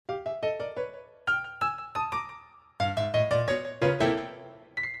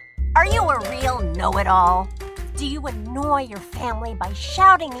know-it-all? Do you annoy your family by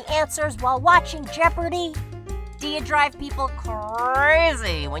shouting the answers while watching Jeopardy? Do you drive people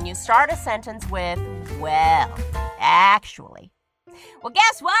crazy when you start a sentence with, well, actually? Well,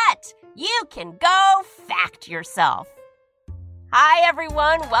 guess what? You can go fact yourself. Hi,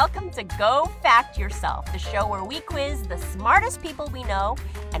 everyone. Welcome to Go Fact Yourself, the show where we quiz the smartest people we know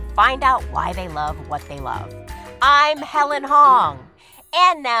and find out why they love what they love. I'm Helen Hong.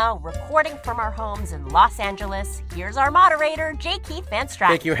 And now, recording from our homes in Los Angeles, here's our moderator, J. Keith Van Straten.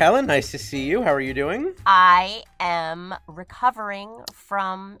 Thank you, Helen. Nice to see you. How are you doing? I am recovering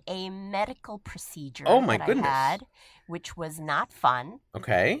from a medical procedure I had, which was not fun.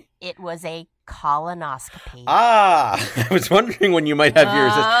 Okay. It was a colonoscopy. I was wondering when you might have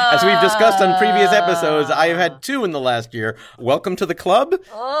yours. As we've discussed on previous episodes, I have had 2 in the last year. Welcome to the club.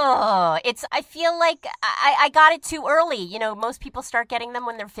 I feel like I got it too early. You know, most people start getting them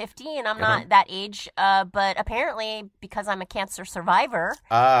when they're 50, and I'm not that age. But apparently, because I'm a cancer survivor,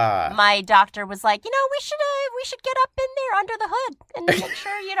 my doctor was like, you know, we should get up in there under the hood and make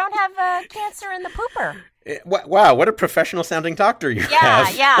sure you don't have cancer in the pooper. Wow, what a professional-sounding doctor you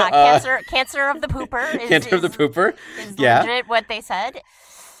have. Yeah. Cancer of the pooper. Cancer of the pooper. Is legit what they said.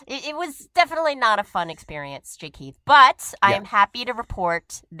 It was definitely not a fun experience, J. Keith, but I am happy to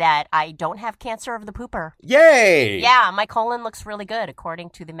report that I don't have cancer of the pooper. Yay! Yeah, my colon looks really good, according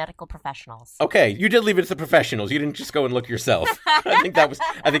to the medical professionals. Okay, you did leave it to the professionals. You didn't just go and look yourself. I think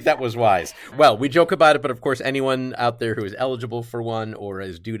that was wise. Well, we joke about it, but of course, anyone out there who is eligible for one or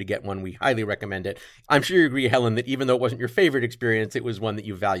is due to get one, we highly recommend it. I'm sure you agree, Helen, that even though it wasn't your favorite experience, it was one that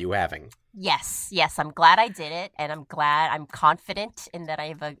you value having. Yes, I'm glad I did it, and I'm confident in that I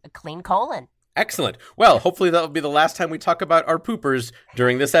have a clean colon. Excellent. Well, hopefully that'll be the last time we talk about our poopers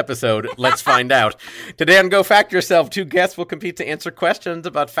during this episode. Let's find out. Today on Go Fact Yourself, 2 guests will compete to answer questions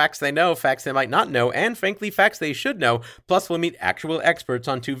about facts they know, facts they might not know, and frankly, facts they should know. Plus, we'll meet actual experts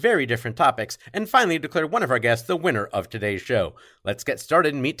on 2 very different topics, and finally declare one of our guests the winner of today's show. Let's get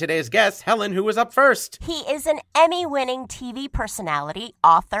started and meet today's guest, Helen, who is up first. He is an Emmy-winning TV personality,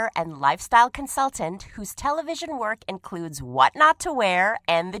 author, and lifestyle consultant whose television work includes What Not to Wear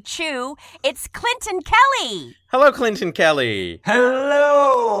and The Chew. It's Clinton Kelly. Hello, Clinton Kelly.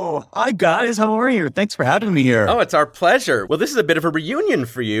 Hello. Hi, guys. How are you? Thanks for having me here. Oh, it's our pleasure. Well, this is a bit of a reunion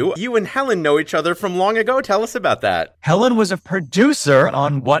for you. You and Helen know each other from long ago. Tell us about that. Helen was a producer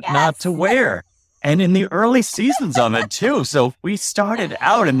on What Not to Wear. And in the early seasons of it, too. So we started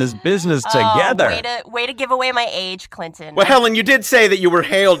out in this business together. Way to give away my age, Clinton. Well, Helen, you did say that you were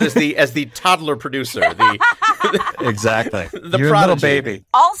hailed as the toddler producer. Exactly. The Your prodigy. little baby.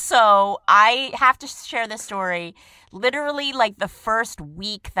 Also, I have to share this story. Literally, like the first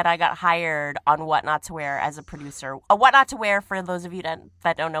week that I got hired on What Not to Wear as a producer. What Not to Wear, for those of you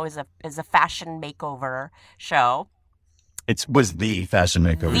that don't know, is a fashion makeover show. It was the fashion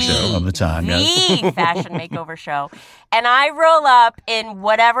makeover show of the time. The fashion makeover show. And I roll up in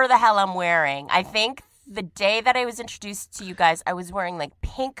whatever the hell I'm wearing. I think the day that I was introduced to you guys, I was wearing like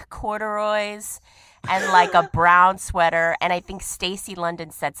pink corduroys and like a brown sweater. And I think Stacey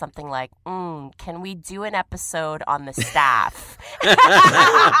London said something like, can we do an episode on the staff?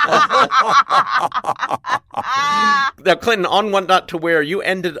 Now, Clinton, on What Not to Wear, you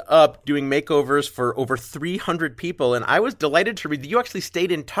ended up doing makeovers for over 300 people, and I was delighted to read that you actually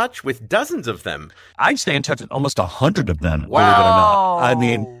stayed in touch with dozens of them. I stay in touch with almost 100 of them, Wow. believe it or not. I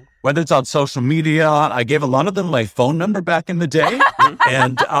mean, whether it's on social media, I gave a lot of them my phone number back in the day,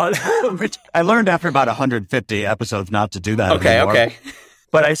 and which I learned after about 150 episodes not to do that anymore. Okay.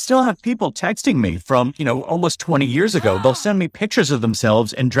 But I still have people texting me from, almost 20 years ago. They'll send me pictures of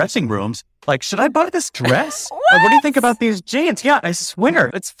themselves in dressing rooms. Like, should I buy this dress? What do you think about these jeans? Yeah, I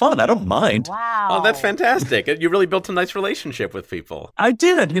swear, it's fun. I don't mind. Wow. Oh, that's fantastic. You really built a nice relationship with people. I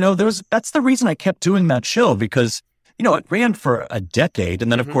did. That's the reason I kept doing that show, because it ran for a decade,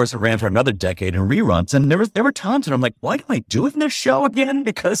 and then, of course, it ran for another decade in reruns. And there were times when I'm like, why am I doing this show again?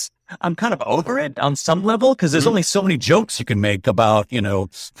 Because I'm kind of over it on some level, because there's only so many jokes you can make about,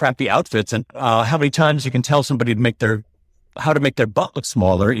 crappy outfits, and how many times you can tell somebody how to make their butt look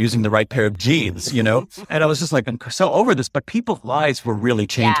smaller using the right pair of jeans, And I was just like, I'm so over this. But people's lives were really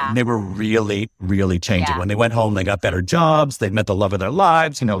changing. Yeah. They were really, really changing. Yeah. When they went home, they got better jobs. They met the love of their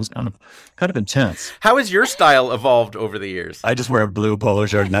lives. It was kind of intense. How has your style evolved over the years? I just wear a blue polo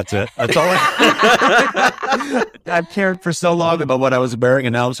shirt and that's it. That's all I've cared for so long about what I was wearing,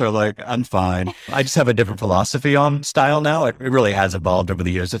 and now I'm sort of like, I'm fine. I just have a different philosophy on style now. It really has evolved over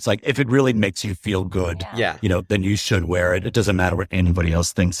the years. It's like, if it really makes you feel good, Yeah. then you should wear it. it. It doesn't matter what anybody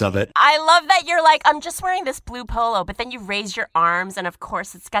else thinks of it. I love that you're like, I'm just wearing this blue polo, but then you raise your arms, and of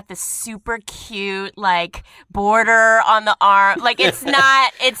course it's got this super cute, like, border on the arm. Like, it's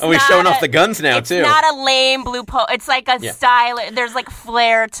not, it's we're showing off the guns now, too. It's not a lame blue polo. It's like a style. There's, like,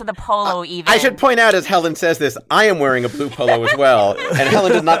 flair to the polo, even. I should point out, as Helen says this, I am wearing a blue polo as well, and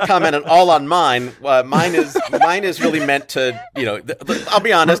Helen did not comment at all on mine. Mine is really meant to, I'll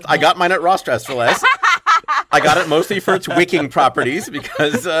be honest, I got mine at Ross Dress for Less. I got it mostly for its wicking properties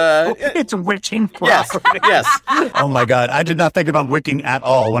because... it's a wicking property. Yes. Oh, my God. I did not think about wicking at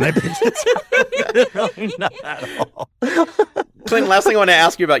all when I picked it. Really not at all. Clinton, last thing I want to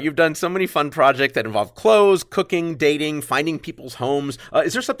ask you about, you've done so many fun projects that involve clothes, cooking, dating, finding people's homes.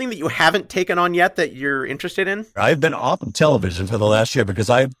 Is there something that you haven't taken on yet that you're interested in? I've been off of television for the last year because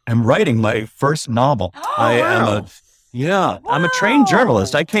I am writing my first novel. I'm a trained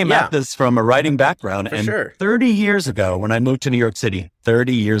journalist. I came at this from a writing background. For and sure. 30 years ago, when I moved to New York City,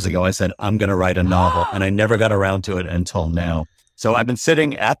 30 years ago, I said, I'm going to write a novel. And I never got around to it until now. So I've been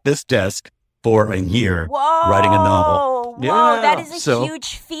sitting at this desk for a year writing a novel. Whoa, that is a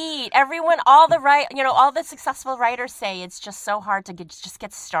huge feat. Everyone, all the successful writers say it's just so hard to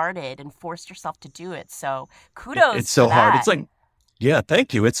get started and force yourself to do it. So kudos. It's so for hard. that. It's like, yeah,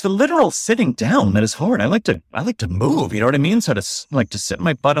 thank you. It's the literal sitting down that is hard. I like to move. You know what I mean? So to sit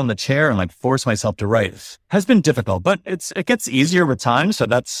my butt on the chair and like force myself to write has been difficult, but it gets easier with time. So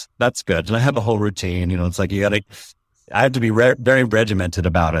that's good. And I have a whole routine. It's like I have to be very regimented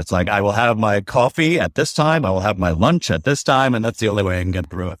about it. It's like I will have my coffee at this time. I will have my lunch at this time. And that's the only way I can get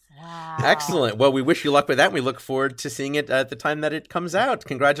through it. Wow. Excellent. Well, we wish you luck with that. And we look forward to seeing it at the time that it comes out.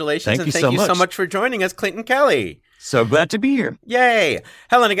 Congratulations. Thank you so much for joining us, Clinton Kelly. So glad to be here. Yay.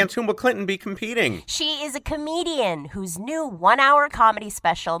 Helen, against whom will Clinton be competing? She is a comedian whose new 1-hour comedy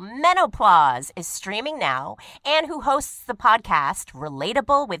special, Menopause, is streaming now, and who hosts the podcast,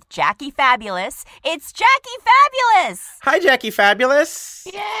 Relatable with Jackie Fabulous. It's Jackie Fabulous! Hi, Jackie Fabulous.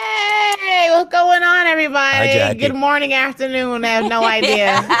 Yay! What's going on, everybody? Hi, Jackie. Good morning, afternoon. I have no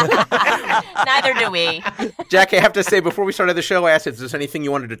idea. Neither do we. Jackie, I have to say, before we started the show, I asked if there's anything you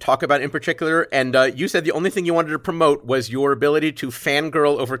wanted to talk about in particular, and you said the only thing you wanted to promote was your ability to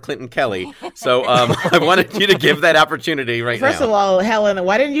fangirl over Clinton Kelly. So I wanted you to give that opportunity now. First of all, Helen,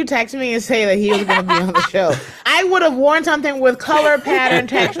 why didn't you text me and say that he was going to be on the show? I would have worn something with color, pattern,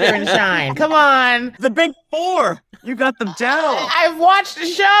 texture, and shine. Come on. The big four. You got them down. I've watched the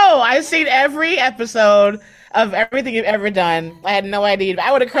show. I've seen every episode of everything you've ever done. I had no idea.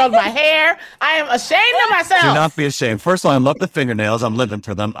 I would have curled my hair. I am ashamed of myself. Do not be ashamed. First of all, I love the fingernails. I'm living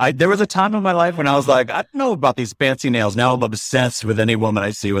for them. There was a time in my life when I was like, I don't know about these fancy nails. Now I'm obsessed with any woman I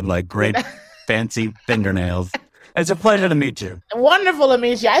see with like great fancy fingernails. It's a pleasure to meet you. Wonderful to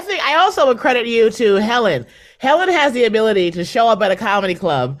meet you. I think I also would credit you to Helen. Helen has the ability to show up at a comedy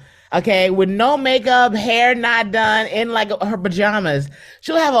club, okay, with no makeup, hair not done, in like her pajamas.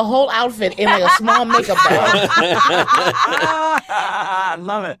 She'll have a whole outfit in like a small makeup bag. I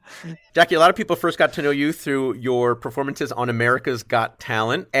love it. Jackie, a lot of people first got to know you through your performances on America's Got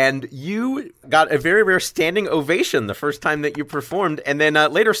Talent, and you got a very rare standing ovation the first time that you performed, and then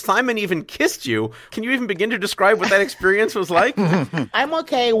later Simon even kissed you. Can you even begin to describe what that experience was like? I'm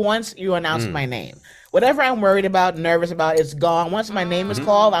okay once you announce my name. Whatever I'm worried about, nervous about, it's gone. Once my name is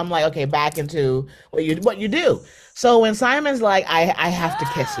called, I'm like, okay, back into what you do. So when Simon's like, I have to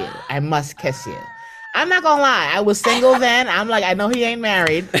kiss you. I must kiss you. I'm not gonna lie. I was single then. I'm like, I know he ain't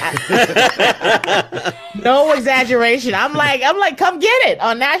married. No exaggeration. I'm like, come get it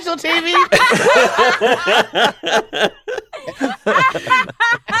on national TV.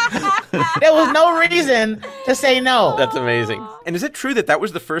 There was no reason to say no. That's amazing. And is it true that that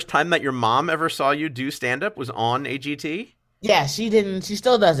was the first time that your mom ever saw you do stand-up, was on AGT? Yeah, she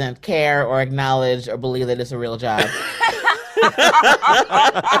still doesn't care or acknowledge or believe that it's a real job.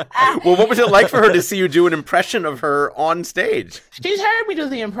 Well, what was it like for her to see you do an impression of her on stage? She's heard me do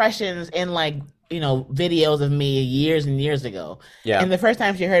the impressions in like, videos of me years and years ago. Yeah. And the first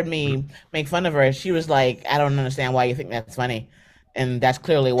time she heard me make fun of her, she was like, I don't understand why you think that's funny. And that's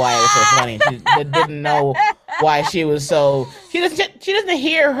clearly why it was so funny. She didn't know why she was so... She doesn't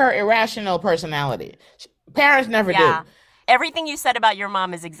hear her irrational personality. Parents never do. Everything you said about your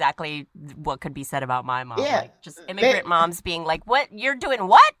mom is exactly what could be said about my mom. Yeah. Like, just immigrant moms being like, what? You're doing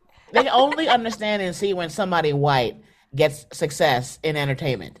what? They only understand and see when somebody white gets success in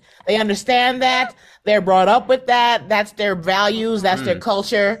entertainment. They understand that. They're brought up with that. That's their values. That's their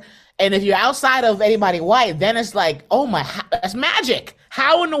culture. And if you're outside of anybody white, then it's like, oh my, that's magic.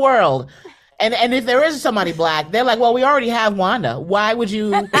 How in the world? And if there is somebody black, they're like, well, we already have Wanda. Why would you?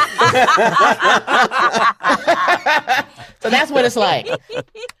 So that's what it's like.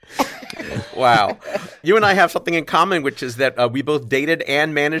 Wow. You and I have something in common, which is that we both dated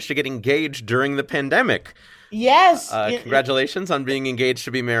and managed to get engaged during the pandemic. Yes. Congratulations on being engaged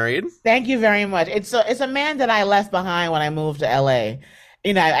to be married. Thank you very much. It's a man that I left behind when I moved to LA.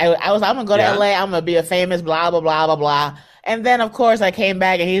 You know, I'm gonna go to LA. I'm gonna be a famous blah blah blah blah blah. And then of course I came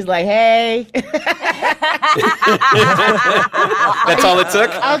back and he's like, "Hey." That's all it took.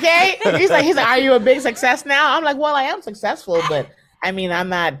 Okay. He's like, "Are you a big success now?" I'm like, "Well, I am successful, but I mean, I'm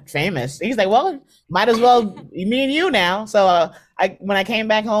not famous." He's like, "Well, might as well me and you now." So when I came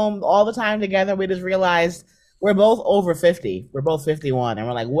back home, all the time together, we just realized we're both over 50. We're both 51, and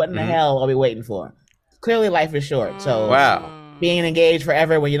we're like, "What in the hell are we waiting for?" Clearly, life is short. So wow. Being engaged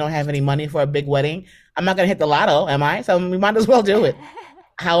forever when you don't have any money for a big wedding, I'm not going to hit the lotto, am I? So we might as well do it.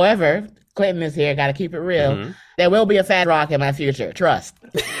 However, Clinton is here. Got to keep it real. Mm-hmm. There will be a Fat Rock in my future. Trust.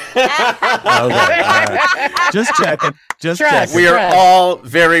 Okay. All right. Just checking. Checking. We are all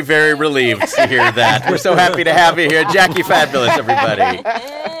very, very relieved to hear that. We're so happy to have you here. Jackie Fabulous, everybody.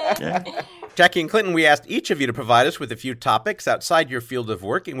 Yeah. Jackie and Clinton, we asked each of you to provide us with a few topics outside your field of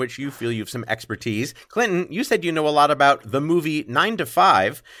work in which you feel you have some expertise. Clinton, you said you know a lot about the movie 9 to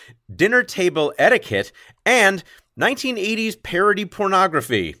 5, dinner table etiquette, and 1980s parody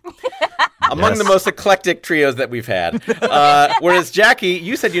pornography. Among the most eclectic trios that we've had. Whereas Jackie,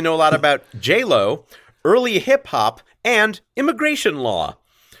 you said you know a lot about J-Lo, early hip-hop, and immigration law.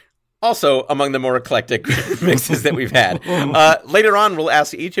 Also among the more eclectic mixes that we've had. Later on, we'll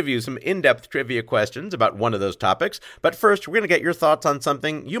ask each of you some in-depth trivia questions about one of those topics. But first, we're going to get your thoughts on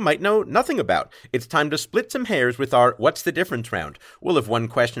something you might know nothing about. It's time to split some hairs with our What's the Difference round. We'll have one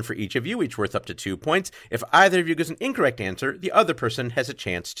question for each of you, each worth up to 2 points. If either of you gives an incorrect answer, the other person has a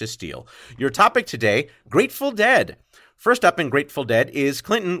chance to steal. Your topic today, Grateful Dead. First up in Grateful Dead is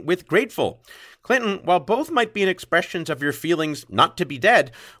Clinton with Grateful. Clinton, while both might be expressions of your feelings not to be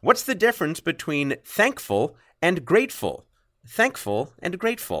dead, what's the difference between thankful and grateful? Thankful and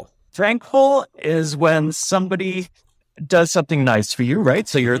grateful. Thankful is when somebody does something nice for you, right?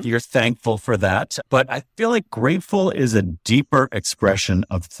 So you're thankful for that. But I feel like grateful is a deeper expression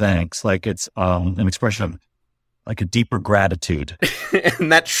of thanks. Like it's an expression of like a deeper gratitude.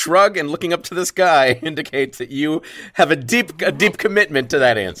 And that shrug and looking up to the sky indicates that you have a deep commitment to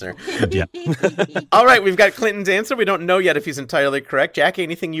that answer. Yeah. All right, we've got Clinton's answer. We don't know yet if he's entirely correct. Jackie,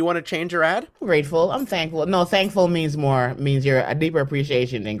 anything you want to change or add? Grateful. I'm thankful. No, thankful means you're a deeper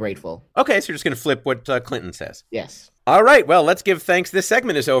appreciation than grateful. Okay, so you're just going to flip what Clinton says. Yes. All right, well, let's give thanks. This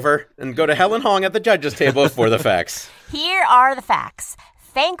segment is over and go to Helen Hong at the judges' table for the facts. Here are the facts.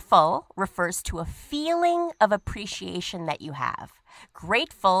 Thankful refers to a feeling of appreciation that you have.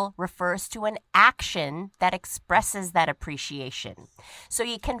 Grateful refers to an action that expresses that appreciation. So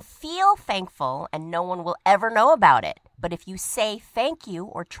you can feel thankful and no one will ever know about it. But if you say thank you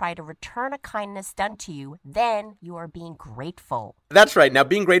or try to return a kindness done to you, then you are being grateful. That's right. Now,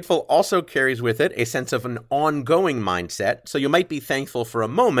 being grateful also carries with it a sense of an ongoing mindset. So you might be thankful for a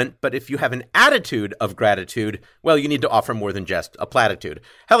moment, but if you have an attitude of gratitude, well, you need to offer more than just a platitude.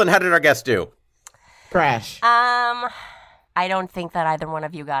 Helen, how did our guests do? Crash. I don't think that either one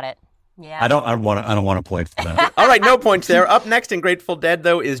of you got it. Yeah. I don't want to point for that. All right, no points there. Up next in Grateful Dead,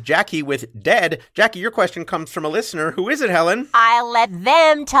 though, is Jackie with Dead. Jackie, your question comes from a listener. Who is it, Helen? I'll let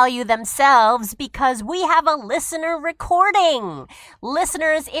them tell you themselves because we have a listener recording.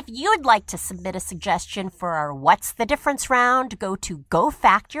 Listeners, if you'd like to submit a suggestion for our What's the Difference round, go to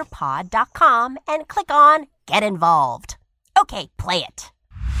gofactyourpod.com and click on Get Involved. Okay, play it.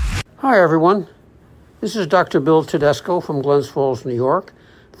 Hi, everyone. This is Dr. Bill Tedesco from Glens Falls, New York,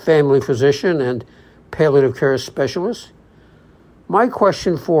 family physician and palliative care specialist. My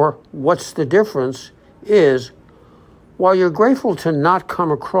question for What's the Difference is, while you're grateful to not come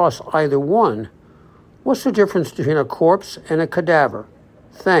across either one, what's the difference between a corpse and a cadaver?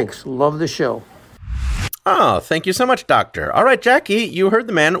 Thanks. Love the show. Oh, thank you so much, Doctor. All right, Jackie, you heard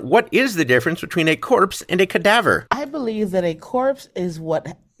the man. What is the difference between a corpse and a cadaver? I believe that a corpse is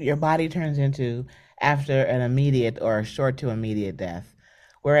what your body turns into after an immediate or short to immediate death,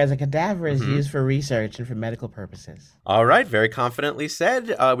 whereas a cadaver is used for research and for medical purposes. All right, very confidently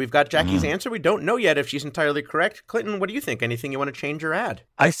said. We've got Jackie's answer. We don't know yet if she's entirely correct. Clinton, what do you think? Anything you want to change or add?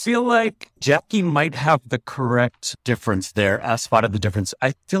 I feel like Jackie might have the correct difference there, spotted the difference.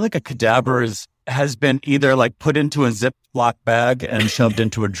 I feel like a cadaver has been either like put into a Ziploc bag and shoved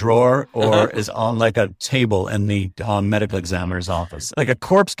into a drawer, or is on like a table in the medical examiner's office. Like a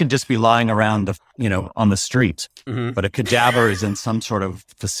corpse can just be lying around on the street, but a cadaver is in some sort of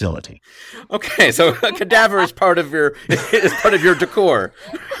facility. Okay, so a cadaver is part of your decor.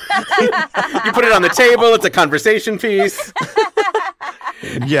 You put it on the table. It's a conversation piece.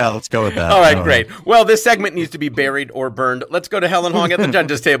 Yeah, let's go with that. All right, great. Well, this segment needs to be buried or burned. Let's go to Helen Hong at the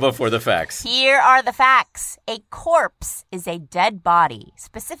judges' table for the facts. Here are the facts. A corpse is a dead body,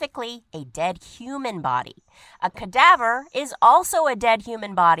 specifically a dead human body. A cadaver is also a dead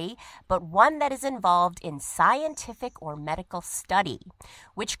human body, but one that is involved in scientific or medical study,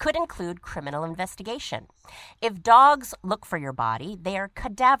 which could include criminal investigation. If dogs look for your body, they are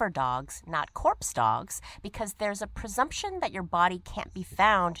cadaver dogs, not corpse dogs, because there's a presumption that your body can't be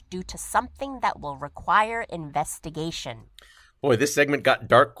found due to something that will require investigation. Boy, this segment got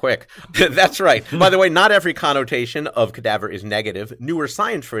dark quick. That's right. By the way, not every connotation of cadaver is negative. Newer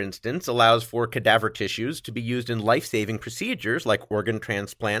science, for instance, allows for cadaver tissues to be used in life-saving procedures like organ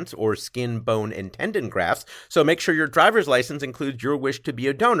transplants or skin, bone, and tendon grafts. So make sure your driver's license includes your wish to be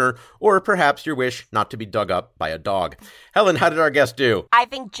a donor, or perhaps your wish not to be dug up by a dog. Helen, how did our guest do? I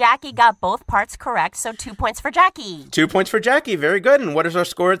think Jackie got both parts correct, so 2 points for Jackie. 2 points for Jackie. Very good. And what is our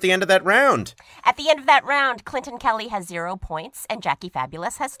score at the end of that round? At the end of that round, Clinton Kelly has 0 points. And Jackie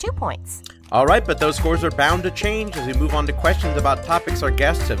Fabulous has 2 points. All right, but those scores are bound to change as we move on to questions about topics our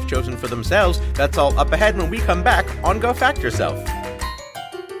guests have chosen for themselves. That's all up ahead when we come back on Go Fact Yourself.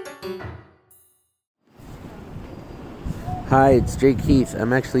 Hi, it's Jake Heath.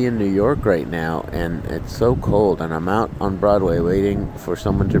 I'm actually in New York right now, and it's so cold, and I'm out on Broadway waiting for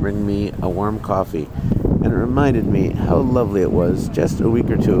someone to bring me a warm coffee. And it reminded me how lovely it was just a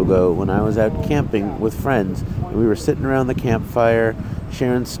week or two ago when I was out camping with friends, and we were sitting around the campfire,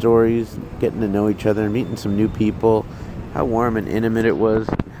 sharing stories, getting to know each other, meeting some new people. How warm and intimate it was.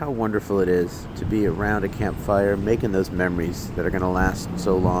 How wonderful it is to be around a campfire, making those memories that are going to last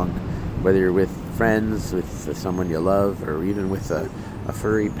so long, whether you're with friends, with someone you love, or even with a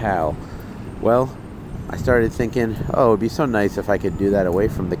furry pal. Well, I started thinking, it'd be so nice if I could do that away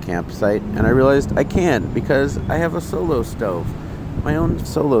from the campsite, and I realized I can, because I have a solo stove. My own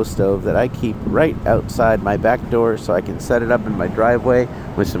solo stove that I keep right outside my back door so I can set it up in my driveway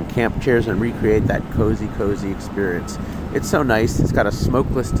with some camp chairs and recreate that cozy experience. It's so nice. It's got a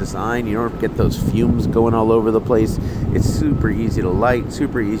smokeless design. You don't get those fumes going all over the place. It's super easy to light,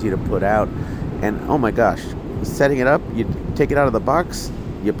 super easy to put out. And oh my gosh, setting it up, you take it out of the box,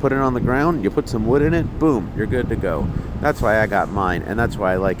 you put it on the ground, you put some wood in it, boom, you're good to go. That's why I got mine, and that's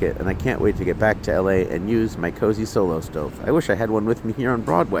why I like it, and I can't wait to get back to LA and use my cozy solo stove. I wish I had one with me here on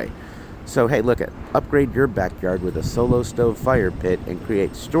Broadway. So hey, upgrade your backyard with a solo stove fire pit and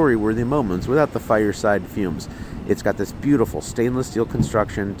create story-worthy moments without the fireside fumes. It's got this beautiful stainless steel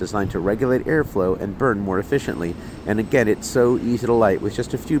construction designed to regulate airflow and burn more efficiently. And again, it's so easy to light with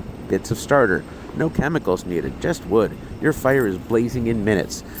just a few bits of starter. No chemicals needed, just wood. Your fire is blazing in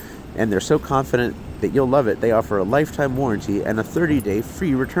minutes. And they're so confident that you'll love it, they offer a lifetime warranty and a 30-day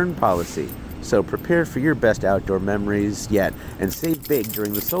free return policy. So prepare for your best outdoor memories yet and save big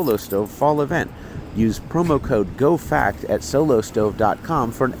during the Solo Stove fall event. Use promo code GOFACT at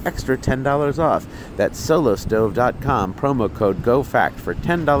solostove.com for an extra $10 off. That's solostove.com, promo code GOFACT for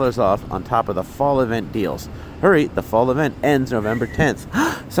 $10 off on top of the fall event deals. Hurry, the fall event ends November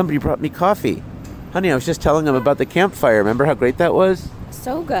 10th. Somebody brought me coffee. Honey, I was just telling them about the campfire. Remember how great that was?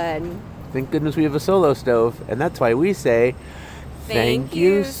 So good. Thank goodness we have a Solo Stove, and that's why we say, thank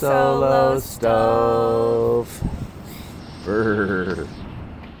you, Solo Stove. Brr.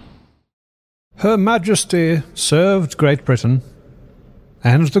 Her Majesty served Great Britain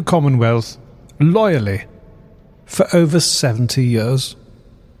and the Commonwealth loyally for over 70 years.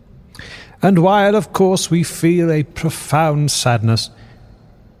 And while, of course, we feel a profound sadness,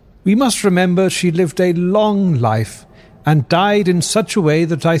 we must remember she lived a long life and died in such a way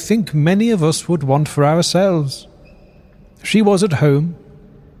that I think many of us would want for ourselves. She was at home,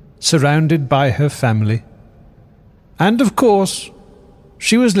 surrounded by her family. And, of course,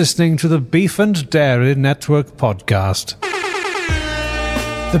 she was listening to the Beef and Dairy Network podcast.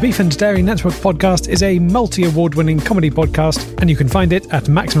 The Beef and Dairy Network podcast is a multi-award-winning comedy podcast, and you can find it at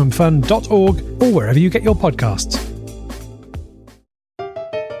MaximumFun.org or wherever you get your podcasts.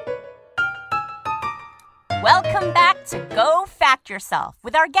 Welcome back back to Go Fact Yourself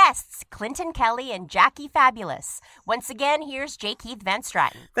with our guests, Clinton Kelly and Jackie Fabulous. Once again, here's J. Keith Van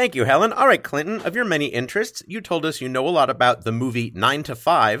Stratton. Thank you, Helen. All right, Clinton, of your many interests, you told us you know a lot about the movie 9 to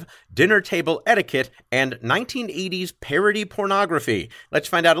 5, dinner table etiquette, and 1980s parody pornography. Let's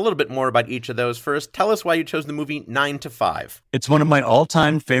find out a little bit more about each of those. First, tell us why you chose the movie 9 to 5. It's one of my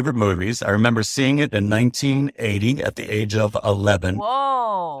all-time favorite movies. I remember seeing it in 1980 at the age of 11.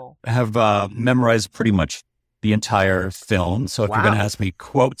 Whoa. I have memorized pretty much the entire film. So if you're going to ask me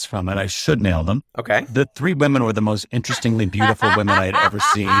quotes from it, I should nail them. Okay. The three women were the most interestingly beautiful women I had ever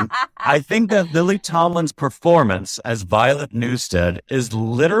seen. I think that Lily Tomlin's performance as Violet Newstead is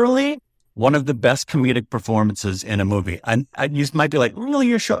literally one of the best comedic performances in a movie. You might be like, really,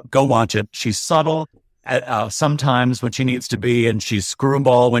 you're sure? Go watch it. She's subtle sometimes when she needs to be, and she's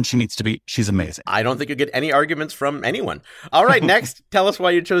screwball when she needs to be. She's amazing. I don't think you'll get any arguments from anyone. All right, next, tell us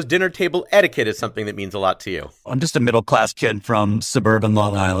why you chose dinner table etiquette as something that means a lot to you. I'm just a middle-class kid from suburban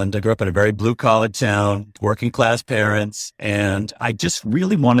Long Island. I grew up in a very blue-collar town, working-class parents, and I just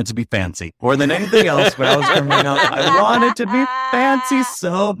really wanted to be fancy. More than anything else, when I was growing up, I wanted to be fancy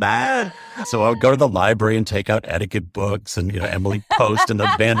so bad. So I would go to the library and take out etiquette books and, Emily Post and the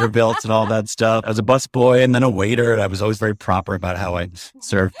Vanderbilts and all that stuff. I was a busboy and then a waiter, and I was always very proper about how I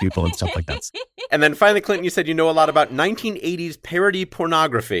served people and stuff like that. And then finally, Clinton, you said you know a lot about 1980s parody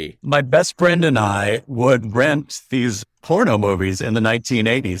pornography. My best friend and I would rent these porno movies in the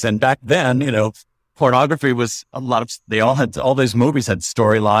 1980s. And back then, pornography was all those movies had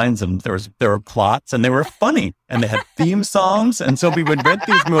storylines, and there were plots, and they were funny, and they had theme songs. And so we would rent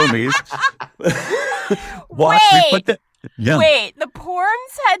these movies. Wait, the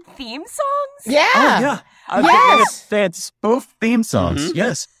porns had theme songs? Yeah. Oh, yeah. Yes. They had spoof theme songs. Mm-hmm.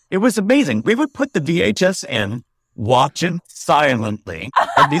 Yes. It was amazing. We would put the VHS in, watch it silently.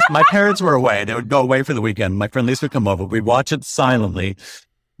 At least my parents were away. They would go away for the weekend. My friend Lisa would come over. We'd watch it silently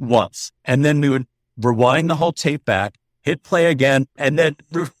once. And then we would rewind the whole tape back, hit play again, and then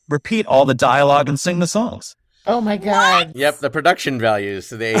repeat all the dialogue and sing the songs. Oh, my God. Yep, the production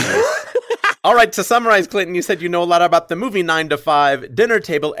values of the 80s. All right, to summarize, Clinton, you said you know a lot about the movie 9 to 5, dinner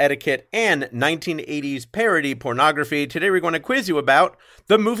table etiquette, and 1980s parody pornography. Today we're going to quiz you about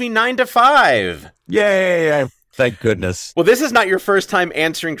the movie 9 to 5. Yay! Thank goodness. Well, this is not your first time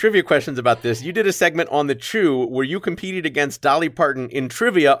answering trivia questions about this. You did a segment on The Chew where you competed against Dolly Parton in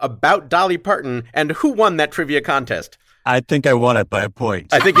trivia about Dolly Parton, and who won that trivia contest? I think I won it by a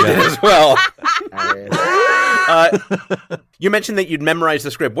point. I think you did as well. You mentioned that you'd memorize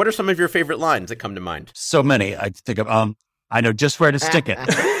the script. What are some of your favorite lines that come to mind? So many. I think of, I know just where to stick it.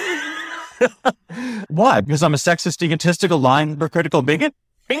 Why? Because I'm a sexist, egotistical, lying, hypocritical bigot?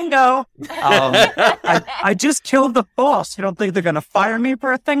 Bingo! I just killed the boss. You don't think they're going to fire me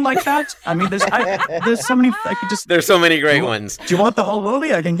for a thing like that? I mean, there's so many. There's so many great ones. Do you want the whole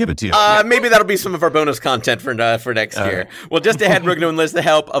movie? I can give it to you. Maybe that'll be some of our bonus content for next year. Well, just ahead, we're going to enlist the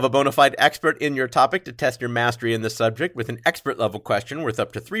help of a bona fide expert in your topic to test your mastery in the subject with an expert level question worth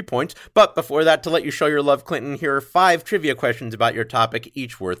up to 3 points. But before that, to let you show your love, Clinton, here are 5 trivia questions about your topic,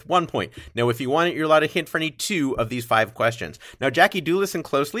 each worth 1 point. Now, if you want it, you're allowed a hint for any 2 of these 5 questions. Now, Jackie, do listen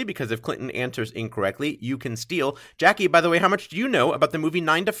closely, because if Clinton answers incorrectly, you can steal. Jackie, by the way, how much do you know about the movie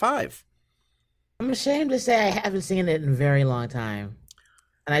 9 to 5? I'm ashamed to say I haven't seen it in a very long time.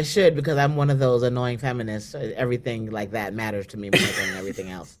 And I should, because I'm one of those annoying feminists. Everything like that matters to me more than everything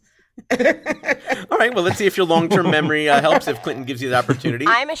else. All right, well, let's see if your long-term memory helps if Clinton gives you the opportunity.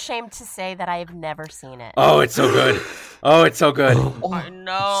 I'm ashamed to say that I have never seen it. Oh, it's so good. Oh, it's so good. I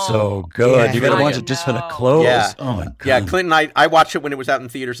know. So good. Yeah, You got to I watch it just for the know. clothes. Yeah. Oh, my God. Yeah, Clinton, I watched it when it was out in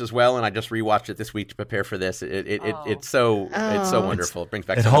theaters as well, and I just rewatched it this week to prepare for this. It's so wonderful. It brings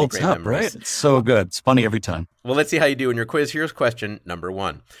back It so many holds great up, memories. right? It's so good. It's funny every time. Well, let's see how you do in your quiz. Here's question number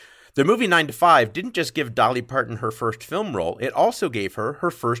 1. The movie 9 to 5 didn't just give Dolly Parton her first film role, it also gave her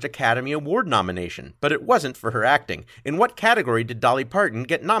her first Academy Award nomination. But it wasn't for her acting. In what category did Dolly Parton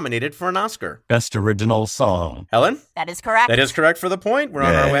get nominated for an Oscar? Best original song. Helen? That is correct. That is correct for the point. We're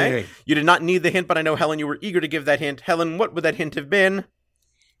on our way. Yay. You did not need the hint, but I know, Helen, you were eager to give that hint. Helen, what would that hint have been?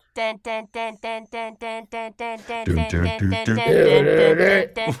 Thank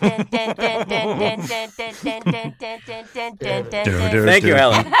you,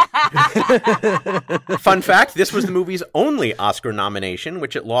 Helen. Fun fact, this was the movie's only Oscar nomination,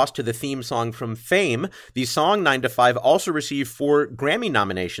 which it lost to the theme song from Fame. The song 9 to 5 also received 4 Grammy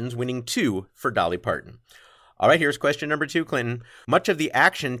nominations, winning 2 for Dolly Parton. All right, here's question number 2, Clinton. Much of the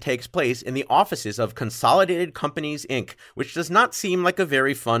action takes place in the offices of Consolidated Companies, Inc., which does not seem like a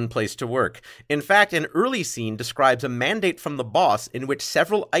very fun place to work. In fact, an early scene describes a mandate from the boss in which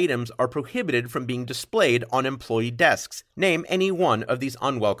several items are prohibited from being displayed on employee desks. Name any one of these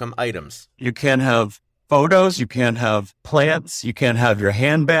unwelcome items. You can't have photos. You can't have plants. You can't have your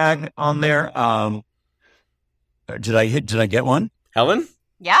handbag on there. Did I get one? Helen?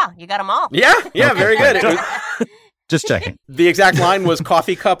 Yeah, you got them all. Yeah, Okay. very good. It was, Just checking. the exact line was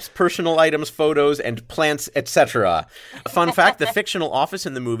coffee cups, personal items, photos, and plants, etc. Fun fact, the fictional office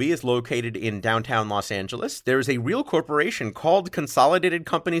in the movie is located in downtown Los Angeles. There is a real corporation called Consolidated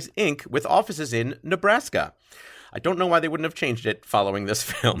Companies, Inc., with offices in Nebraska. I don't know why they wouldn't have changed it following this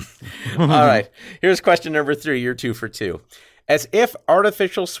film. All right, here's question number 3. You're 2 for 2. As if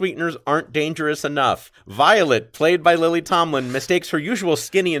artificial sweeteners aren't dangerous enough, Violet, played by Lily Tomlin, mistakes her usual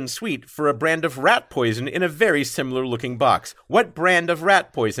Skinny and Sweet for a brand of rat poison in a very similar-looking box. What brand of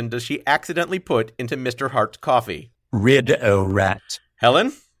rat poison does she accidentally put into Mr. Hart's coffee? Rid-O-Rat.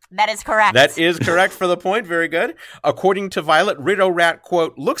 Helen? That is correct. That is correct for the point. Very good. According to Violet, Rid-O-Rat,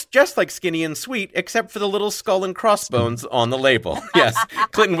 quote, looks just like Skinny and Sweet, except for the little skull and crossbones on the label. Yes,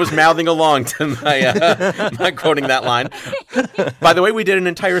 Clinton was mouthing along to my quoting that line. By the way, we did an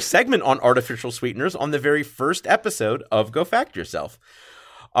entire segment on artificial sweeteners on the very first episode of Go Fact Yourself.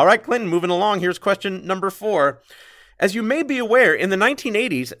 All right, Clinton, moving along. Here's question number 4. As you may be aware, in the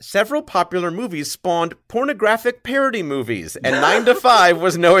 1980s, several popular movies spawned pornographic parody movies, and 9 to 5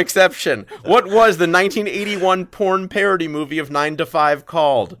 was no exception. What was the 1981 porn parody movie of 9 to 5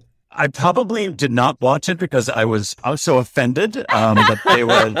 called? I probably did not watch it because I was so offended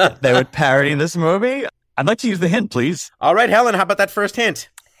that they would parody this movie. I'd like to use the hint, please. All right, Helen, how about that first hint?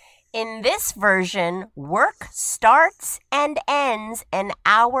 In this version, work starts and ends an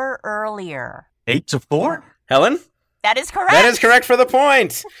hour earlier. 8 to 4? Helen? That is correct. That is correct for the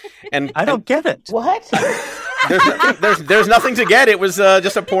point. And I don't get it. What? there's nothing to get. It was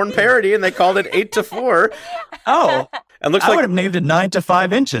just a porn parody, and they called it 8 to 4. Oh, And looks I would like have named it 9 to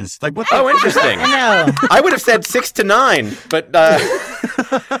 5 inches. Like what? oh, interesting. No. I would have said 6 to 9, but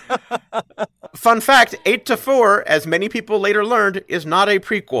fun fact: 8 to 4, as many people later learned, is not a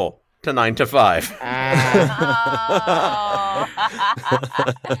prequel to 9 to 5. Oh.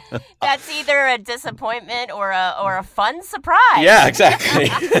 That's either a disappointment or a fun surprise. Yeah,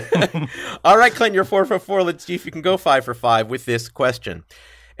 exactly. All right, Clint, you're 4 for 4. Let's see if you can go 5 for 5 with this question.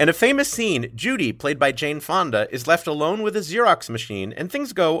 In a famous scene, Judy, played by Jane Fonda, is left alone with a Xerox machine, and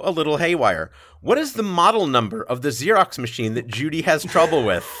things go a little haywire. What is the model number of the Xerox machine that Judy has trouble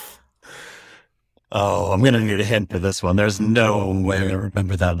with? Oh, I'm going to need a hint for this one. There's no way to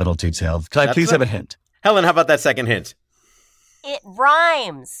remember that little detail. Can I please have a hint? Helen, how about that second hint? It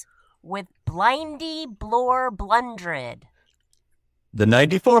rhymes with Blindy Blore Blundred. The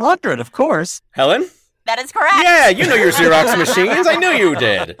 9400, of course. Helen? That is correct. Yeah, you know your Xerox machines. I knew you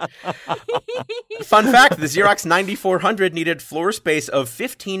did. Fun fact, the Xerox 9400 needed floor space of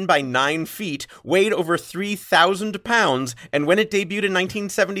 15 by 9 feet, weighed over 3,000 pounds, and when it debuted in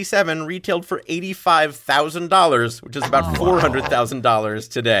 1977, retailed for $85,000, which is about $400,000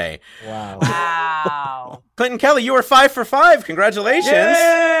 today. Wow. Clinton Kelly, you are 5 for 5. Congratulations.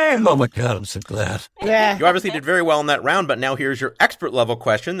 Yay! Oh my God, I'm so glad. Yeah. You obviously did very well in that round, but now here's your expert level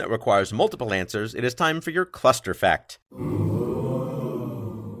question that requires multiple answers. It is time for your cluster fact.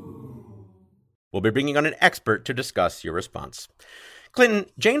 We'll be bringing on an expert to discuss your response. Clinton,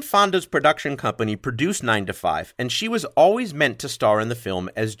 Jane Fonda's production company produced 9 to 5, and she was always meant to star in the film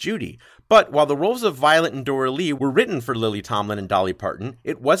as Judy. But while the roles of Violet and Dora Lee were written for Lily Tomlin and Dolly Parton,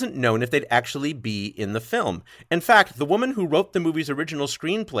 it wasn't known if they'd actually be in the film. In fact, the woman who wrote the movie's original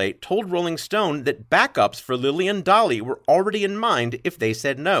screenplay told Rolling Stone that backups for Lily and Dolly were already in mind if they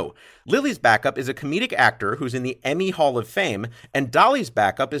said no. Lily's backup is a comedic actor who's in the Emmy Hall of Fame, and Dolly's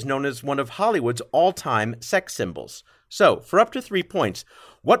backup is known as one of Hollywood's all-time sex symbols. So, for up to 3 points,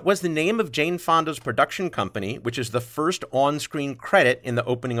 what was the name of Jane Fonda's production company, which is the first on-screen credit in the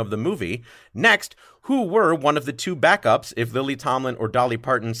opening of the movie? Next, who were one of the 2 backups if Lily Tomlin or Dolly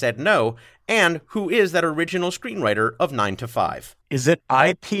Parton said no? And who is that original screenwriter of 9 to 5? Is it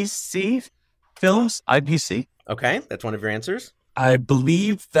IPC Films? IPC? Okay, that's one of your answers. I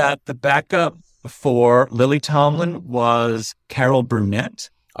believe that the backup for Lily Tomlin was Carol Burnett.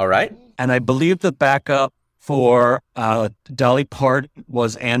 All right. And I believe the backup for Dolly Parton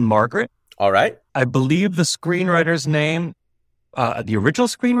was Anne Margaret. All right. I believe the screenwriter's name, the original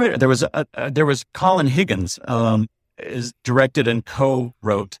screenwriter, there was Colin Higgins, is directed and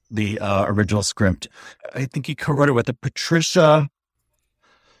co-wrote the original script. I think he co-wrote it with Patricia.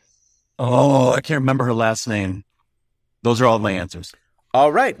 Oh, I can't remember her last name. Those are all my answers.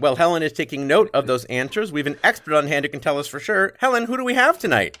 All right. Well, Helen is taking note of those answers. We have an expert on hand who can tell us for sure. Helen, who do we have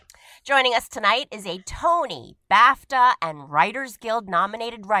tonight? Joining us tonight is a Tony, BAFTA, and Writers Guild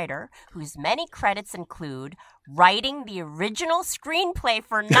nominated writer whose many credits include writing the original screenplay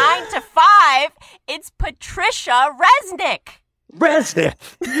for 9 to 5. It's Patricia Resnick. Resnick.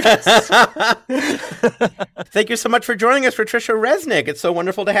 Thank you so much for joining us, Patricia Resnick. It's so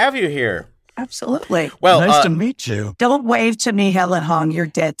wonderful to have you here. Absolutely. Well, nice to meet you. Don't wave to me, Helen Hong. You're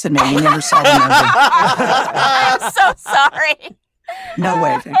dead to me. You never saw the movie. I'm so sorry. No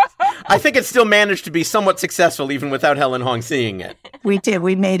waving. I think it still managed to be somewhat successful even without Helen Hong seeing it. We did.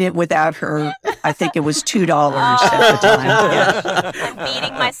 We made it without her. I think it was $2 at the time. Yeah. I'm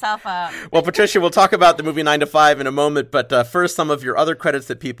beating myself up. Well, Patricia, we'll talk about the movie 9 to 5 in a moment, but first, some of your other credits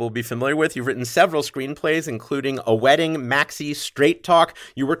that people will be familiar with. You've written several screenplays, including A Wedding, Maxie, Straight Talk.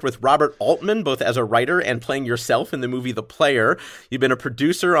 You worked with Robert Altman, both as a writer and playing yourself in the movie The Player. You've been a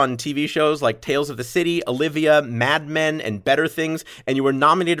producer on TV shows like Tales of the City, Olivia, Mad Men, and Better Things, and you were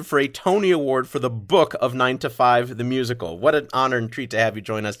nominated for a Tony Award for the book of 9 to 5, the musical. What an honor and treat to have you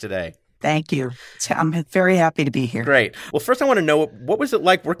join us today. Thank you. I'm very happy to be here. Great. Well, first I want to know, what was it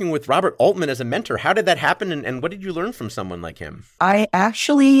like working with Robert Altman as a mentor? How did that happen, and what did you learn from someone like him? I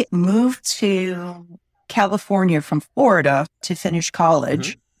actually moved to California from Florida to finish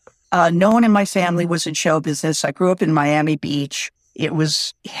college. Mm-hmm. No one in my family was in show business. I grew up in Miami Beach. It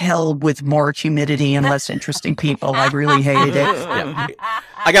was hell with more humidity and less interesting people. I really hated it. Yeah.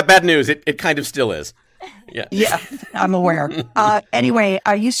 I got bad news. It kind of still is. Yeah, I'm aware. Anyway,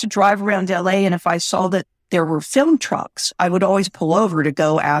 I used to drive around LA, and if I saw that there were film trucks, I would always pull over to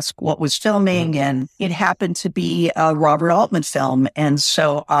go ask what was filming, and it happened to be a Robert Altman film. And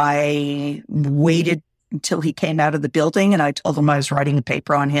so I waited until he came out of the building, and I told him I was writing a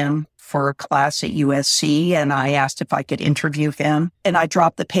paper on him for a class at USC, and I asked if I could interview him. And I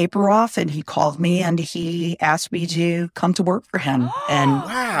dropped the paper off, and he called me, and he asked me to come to work for him. And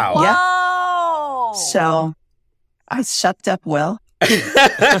wow. Yeah. Whoa. So I sucked up well. Wow.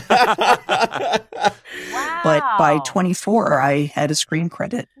 But by 24, I had a screen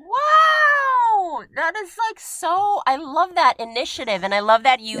credit. Wow. That is like so, I love that initiative. And I love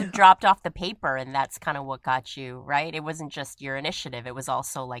that you dropped off the paper, and that's kind of what got you, right? It wasn't just your initiative. It was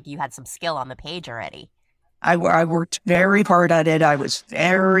also like you had some skill on the page already. I worked very hard at it. I was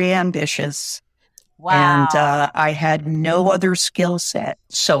very ambitious. Wow. And I had no other skill set.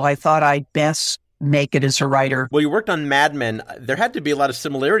 So I thought I'd best make it as a writer. Well, you worked on Mad Men. There had to be a lot of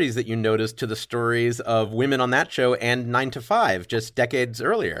similarities that you noticed to the stories of women on that show and 9 to 5, just decades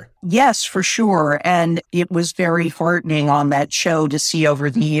earlier. Yes, for sure. And it was very heartening on that show to see over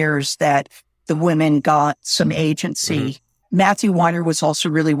the years that the women got some agency. Mm-hmm. Matthew Weiner was also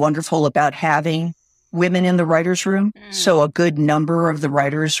really wonderful about having women in the writer's room. So a good number of the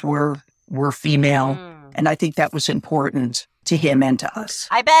writers were female. And I think that was important to him and to us.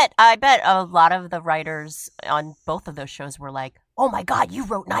 I bet a lot of the writers on both of those shows were like, oh my God, you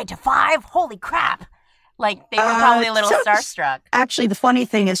wrote 9 to 5? Holy crap. Like they were probably a little starstruck. Actually, the funny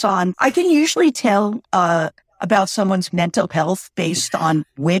thing is I can usually tell about someone's mental health based on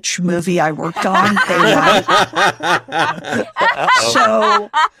which movie I worked on.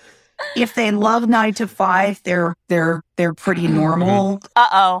 So if they love 9 to 5, they're pretty normal.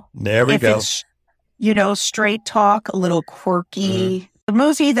 Uh-oh. There we go. It's, straight talk, a little quirky. The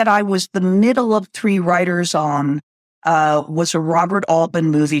movie that I was the middle of 3 writers on was a Robert Altman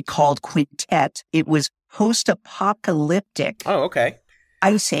movie called Quintet. It was post-apocalyptic. Oh, okay.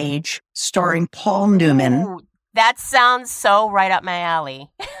 Ice Age, starring Paul Newman. Ooh, that sounds so right up my alley.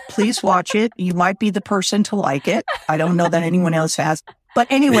 Please watch it. You might be the person to like it. I don't know that anyone else has. But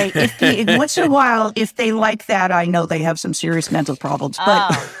anyway, once in a while, if they like that, I know they have some serious mental problems.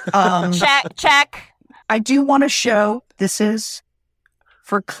 But check. I do want to show this is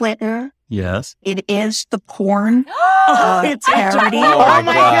for Clinton. Yes. It is the porn It's parody. Oh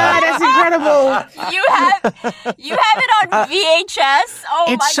my God, that's incredible. You have it on VHS. Oh my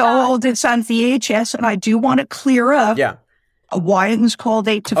God. It's so old, it's on VHS, and I do want to clear up why it was called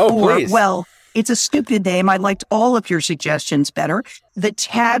 8 to 4. Please. Well, it's a stupid name. I liked all of your suggestions better. The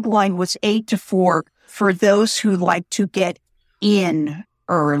tagline was 8 to 4 for those who like to get in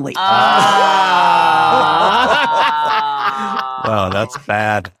early. Wow, that's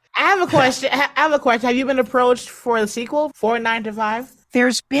bad. I have a question. Have you been approached for the sequel for 9 to 5?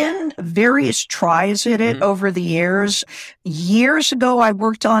 There's been various tries at it over the years. Years ago, I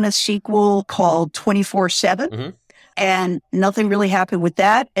worked on a sequel called 24/7. And nothing really happened with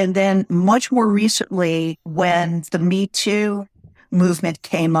that. And then much more recently, when the Me Too movement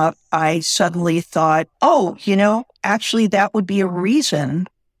came up, I suddenly thought, oh, actually that would be a reason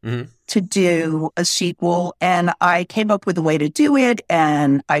to do a sequel. And I came up with a way to do it,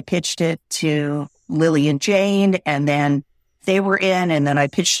 and I pitched it to Lily and Jane, and then they were in, and then I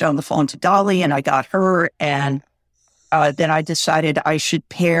pitched it on the phone to Dolly, and I got her, and then I decided I should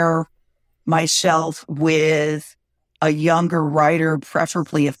pair myself with a younger writer,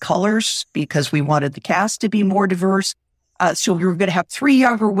 preferably of colors, because we wanted the cast to be more diverse. So we were going to have 3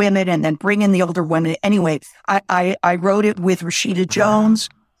 younger women and then bring in the older women. Anyway, I wrote it with Rashida Jones.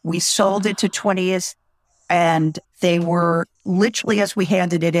 We sold it to 20th, and they were literally, as we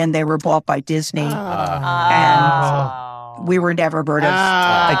handed it in, they were bought by Disney. And we were never heard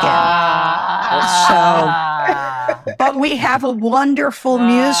of again. So, but we have a wonderful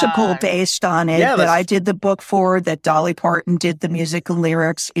musical based on it that I did the book for, that Dolly Parton did the music and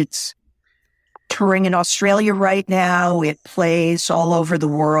lyrics. It's touring in Australia right now. It plays all over the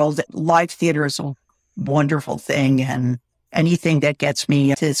world. Live theater is a wonderful thing, and anything that gets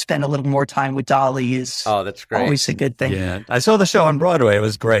me to spend a little more time with Dolly is that's great. Always a good thing. Yeah, I saw the show on Broadway. It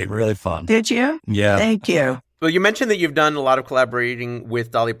was great, really fun. Did you? Yeah. Thank you. Well, you mentioned that you've done a lot of collaborating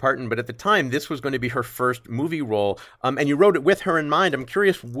with Dolly Parton, but at the time, this was going to be her first movie role, and you wrote it with her in mind. I'm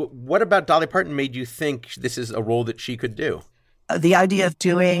curious, what about Dolly Parton made you think this is a role that she could do? The idea of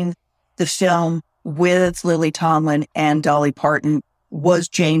doing the film with Lily Tomlin and Dolly Parton was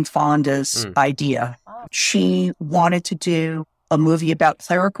Jane Fonda's idea. She wanted to do a movie about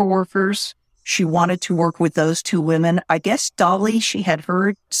clerical workers. She wanted to work with those 2 women. I guess Dolly, she had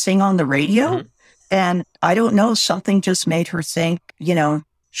heard sing on the radio. And I don't know, something just made her think,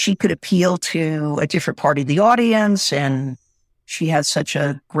 she could appeal to a different part of the audience. And she has such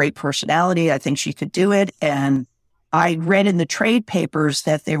a great personality. I think she could do it. And I read in the trade papers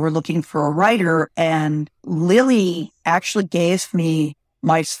that they were looking for a writer. And Lily actually gave me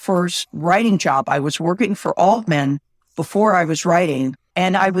my first writing job. I was working for Altman before I was writing.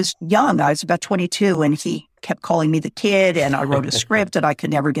 And I was young. I was about 22. And he kept calling me the kid. And I wrote a script and I could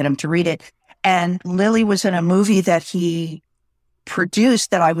never get him to read it. And Lily was in a movie that he produced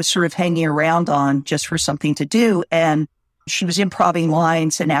that I was sort of hanging around on just for something to do. And she was improvising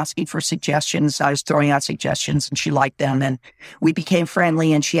lines and asking for suggestions. I was throwing out suggestions and she liked them. And we became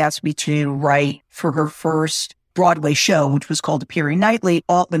friendly, and she asked me to write for her first Broadway show, which was called Appearing Nightly.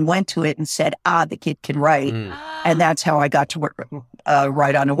 Altman went to it and said, the kid can write. And that's how I got to work,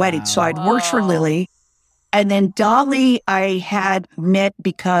 write on a wedding. So I'd worked for Lily. And then Dolly I had met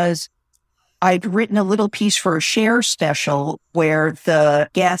because I'd written a little piece for a Cher special where the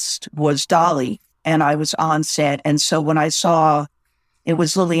guest was Dolly, and I was on set. And so when I saw it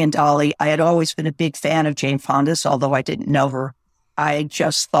was Lily and Dolly, I had always been a big fan of Jane Fonda's, although I didn't know her. I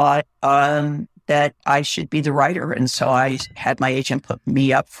just thought that I should be the writer. And so I had my agent put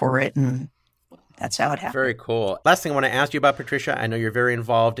me up for it, and that's how it happened. Very cool. Last thing I want to ask you about, Patricia, I know you're very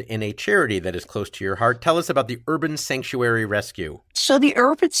involved in a charity that is close to your heart. Tell us about the Urban Sanctuary Rescue. So the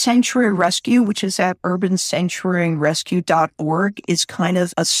Urban Sanctuary Rescue, which is at urbansanctuaryrescue.org, is kind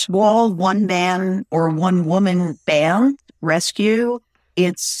of a small one-man or one-woman band rescue.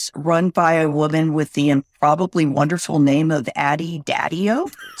 It's run by a woman with the improbably wonderful name of Addie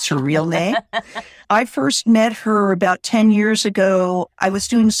Daddio. It's her real name. I first met her about 10 years ago. I was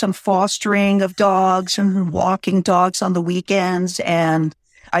doing some fostering of dogs and walking dogs on the weekends, and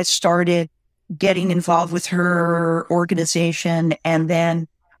I started getting involved with her organization. And then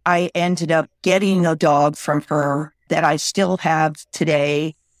I ended up getting a dog from her that I still have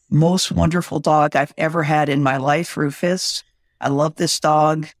today. Most wonderful dog I've ever had in my life, Rufus. I love this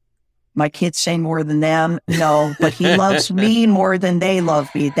dog. My kids say more than them. No, but he loves me more than they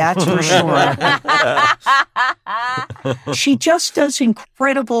love me. That's for sure. She just does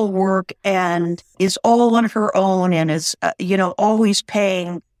incredible work and is all on her own, and is, always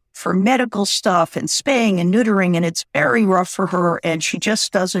paying for medical stuff and spaying and neutering. And it's very rough for her. And she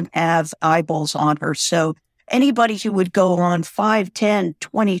just doesn't have eyeballs on her. So anybody who would go on $5, $10,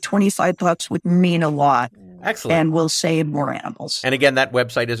 $20, $25 would mean a lot. Excellent. And we'll save more animals. And again, that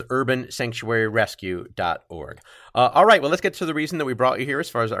website is urbansanctuaryrescue.org. All right, well, let's get to the reason that we brought you here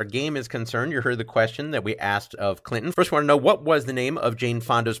as far as our game is concerned. You heard the question that we asked of Clinton. First, we want to know, what was the name of Jane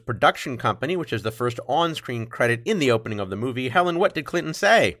Fonda's production company, which is the first on-screen credit in the opening of the movie? Helen, what did Clinton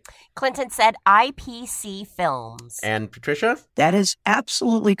say? Clinton said IPC Films. And Patricia? That is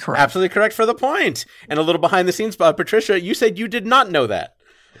absolutely correct. Absolutely correct for the point. And a little behind the scenes, Patricia, you said you did not know that.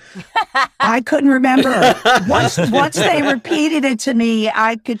 I couldn't remember. Once they repeated it to me,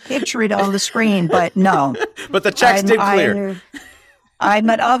 I could picture it on the screen, but no. But the checks did clear. I'm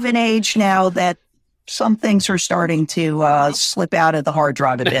of an age now that some things are starting to slip out of the hard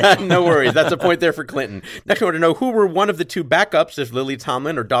drive a bit. No worries. That's a point there for Clinton. Next, I want to know who were one of the two backups if Lily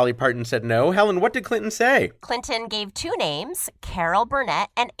Tomlin or Dolly Parton said no. Helen, what did Clinton say? Clinton gave two names, Carol Burnett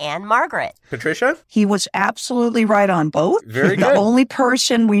and Anne Margaret. Patricia? He was absolutely right on both. Very good. The only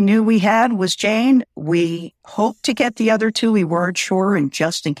person we knew we had was Jane. We hoped to get the other two. We weren't sure, and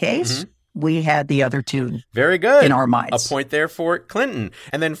just in case, we had the other two. Very good. In our minds. A point there for Clinton.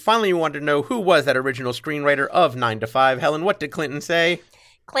 And then finally, we wanted to know who was that original screenwriter of 9 to 5. Helen, what did Clinton say?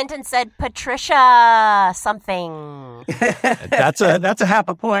 Clinton said Patricia something. That's a half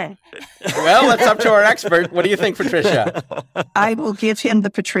a point. Well, that's up to our expert. What do you think, Patricia? I will give him the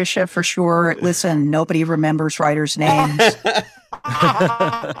Patricia for sure. Listen, nobody remembers writers' names.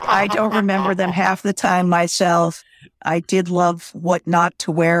 I don't remember them half the time myself. I did love what not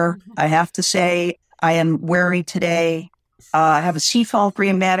to wear. I have to say, I am wearing today. I have a Seafoam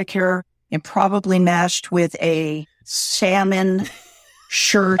green manicure and probably matched with a salmon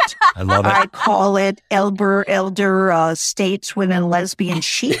shirt. I love it. I call it Elder States Women Lesbian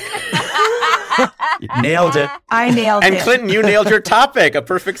Chic. You nailed it. I nailed it. And Clinton, you nailed your topic. A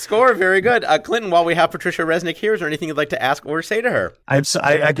perfect score. Very good. Clinton, while we have Patricia Resnick here, is there anything you'd like to ask or say to her? I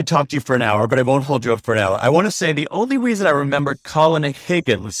could talk to you for an hour, but I won't hold you up for an hour. I want to say the only reason I remembered Colin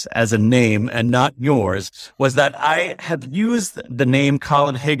Higgins as a name and not yours was that I had used the name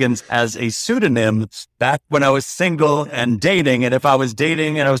Colin Higgins as a pseudonym back when I was single and dating. And if I was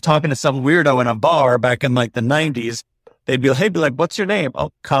dating and I was talking to some weirdo in a bar back in like the 90s, they'd be like, what's your name?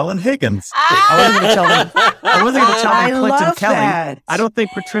 Oh, Colin Higgins. I wasn't going to tell him Clinton Kelly. That. I don't think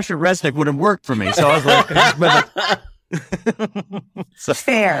Patricia Resnick would have worked for me. So I was like,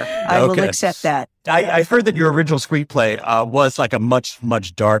 fair. I will accept that. I heard that your original screenplay was like a much,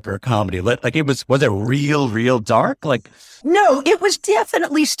 much darker comedy. Like was it real dark? Like, no, it was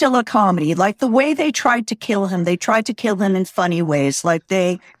definitely still a comedy. Like the way they tried to kill him in funny ways. Like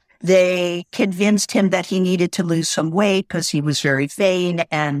they convinced him that he needed to lose some weight because he was very vain,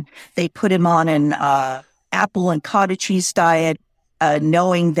 and they put him on an apple and cottage cheese diet,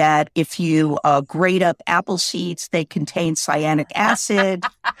 knowing that if you grate up apple seeds, they contain cyanic acid.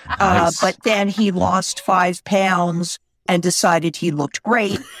 Nice. But then he lost 5 pounds and decided he looked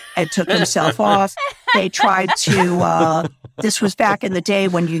great and took himself off. They tried to, this was back in the day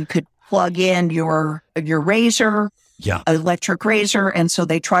when you could plug in your razor. Yeah. Electric razor. And so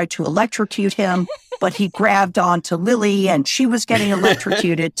they tried to electrocute him, but he grabbed onto Lily and she was getting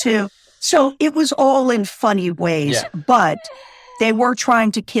electrocuted too. So it was all in funny ways, but they were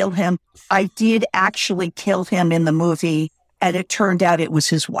trying to kill him. I did actually kill him in the movie, and it turned out it was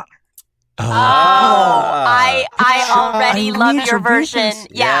his wife. I already love your version. Business.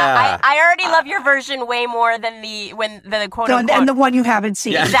 Yeah. I already love your version way more than the quote unquote. And the one you haven't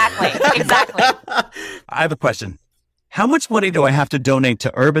seen. Yeah. Exactly. I have a question. How much money do I have to donate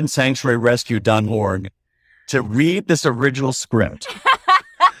to urbansanctuaryrescue.org to read this original script?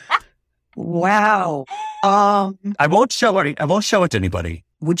 Wow. I won't show it to anybody.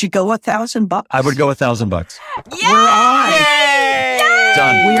 Would you go $1,000? I would go $1,000. Yeah! We're on.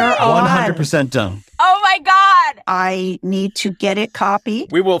 Done. We are on. 100% done. Oh my God! I need to get it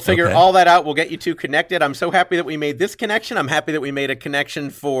copied. We will figure all that out. We'll get you two connected. I'm so happy that we made this connection. I'm happy that we made a connection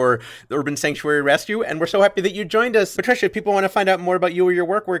for the Urban Sanctuary Rescue. And we're so happy that you joined us. Patricia, if people want to find out more about you or your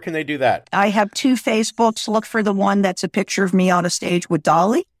work, where can they do that? I have 2 Facebooks. Look for the one that's a picture of me on a stage with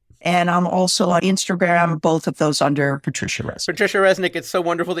Dolly. And I'm also on Instagram, both of those under Patricia Resnick. Patricia Resnick, it's so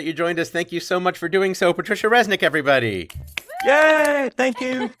wonderful that you joined us. Thank you so much for doing so. Patricia Resnick, everybody. Yay! Thank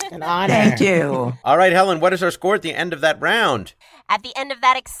you. An honor. Thank you. All right, Helen, what is our score at the end of that round? At the end of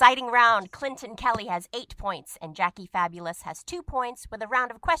that exciting round, Clinton Kelly has 8 points and Jackie Fabulous has 2 points, with a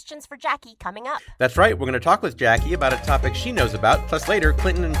round of questions for Jackie coming up. That's right. We're going to talk with Jackie about a topic she knows about. Plus later,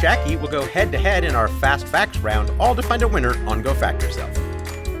 Clinton and Jackie will go head-to-head in our Fast Facts round, all to find a winner on Go Fact Yourself.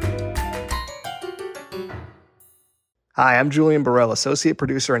 Hi, I'm Julian Burrell, associate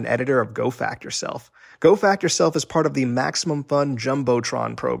producer and editor of Go Fact Yourself. Go Fact Yourself is part of the Maximum Fun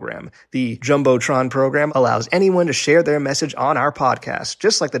Jumbotron program. The Jumbotron program allows anyone to share their message on our podcast,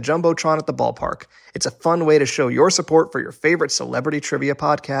 just like the Jumbotron at the ballpark. It's a fun way to show your support for your favorite celebrity trivia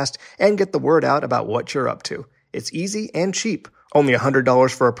podcast and get the word out about what you're up to. It's easy and cheap. Only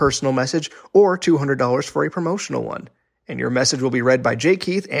 $100 for a personal message or $200 for a promotional one. And your message will be read by Jay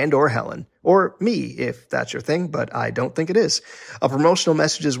Keith and or Helen. Or me, if that's your thing, but I don't think it is. A promotional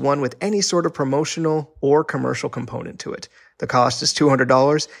message is one with any sort of promotional or commercial component to it. The cost is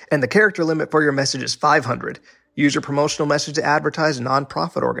 $200, and the character limit for your message is $500. Use your promotional message to advertise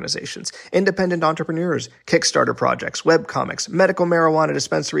nonprofit organizations, independent entrepreneurs, Kickstarter projects, webcomics, medical marijuana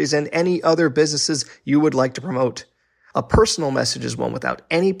dispensaries, and any other businesses you would like to promote. A personal message is one without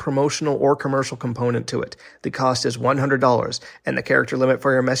any promotional or commercial component to it. The cost is $100, and the character limit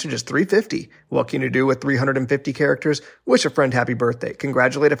for your message is $350. What can you do with 350 characters? Wish a friend happy birthday.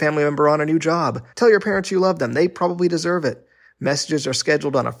 Congratulate a family member on a new job. Tell your parents you love them. They probably deserve it. Messages are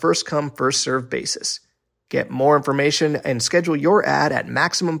scheduled on a first-come, first-served basis. Get more information and schedule your ad at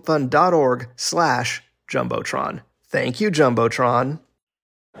MaximumFun.org/Jumbotron. Thank you, Jumbotron.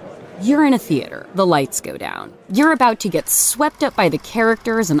 You're in a theater. The lights go down. You're about to get swept up by the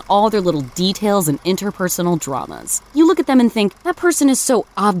characters and all their little details and interpersonal dramas. You look at them and think, that person is so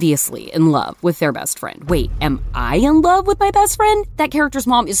obviously in love with their best friend. Wait, am I in love with my best friend? That character's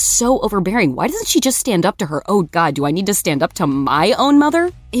mom is so overbearing. Why doesn't she just stand up to her? Oh God, do I need to stand up to my own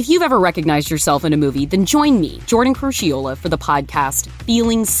mother? If you've ever recognized yourself in a movie, then join me, Jordan Crucchiola, for the podcast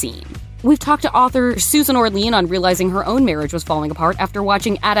Feeling Seen. We've talked to author Susan Orlean on realizing her own marriage was falling apart after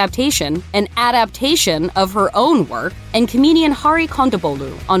watching Adaptation, an adaptation of her own work, and comedian Hari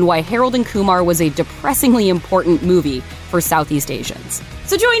Kondabolu on why Harold and Kumar was a depressingly important movie for Southeast Asians.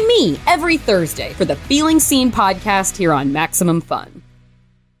 So join me every Thursday for the Feeling Seen podcast here on Maximum Fun.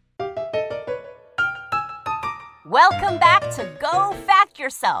 Welcome back to Go Fact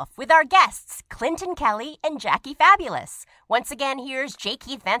Yourself with our guests, Clinton Kelly and Jackie Fabulous. Once again, here's J.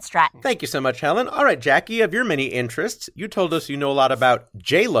 Keith Van Stratton. Thank you so much, Helen. All right, Jackie, of your many interests, you told us you know a lot about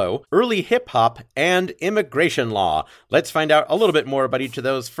J-Lo, early hip-hop, and immigration law. Let's find out a little bit more about each of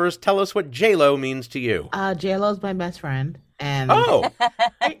those. First, tell us what J-Lo means to you. J-Lo's my best friend. And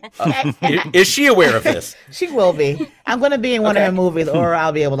is she aware of this? She will be. I'm going to be in one of her movies, or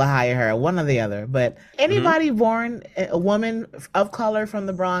I'll be able to hire her, one or the other. But anybody born a woman of color from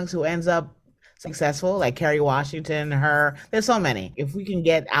the Bronx who ends up successful, like Kerry Washington, there's so many. If we can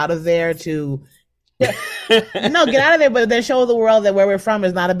get out of there get out of there, but then show the world that where we're from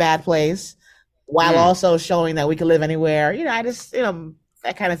is not a bad place, while also showing that we can live anywhere.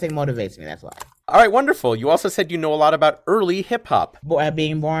 That kind of thing motivates me. That's why. All right, wonderful. You also said you know a lot about early hip-hop.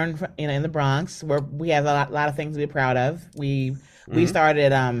 Being born in the Bronx, where we have a lot of things to be proud of. We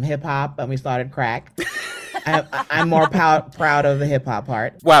started hip-hop, and we started crack. I'm more proud of the hip-hop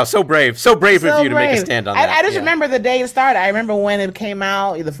part. Wow, so brave. So brave of you to make a stand on that. I just remember the day it started. I remember when it came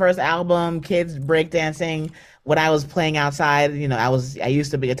out, the first album, kids breakdancing. When I was playing outside, I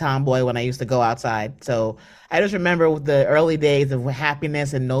used to be a tomboy when I used to go outside. So I just remember the early days of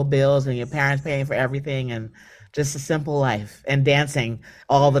happiness and no bills and your parents paying for everything and just a simple life and dancing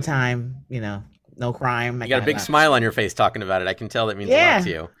all the time, no crime. You got a big smile on your face talking about it. I can tell that means a lot to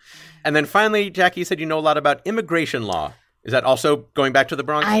you. And then finally, Jackie, you said you know a lot about immigration law. Is that also going back to the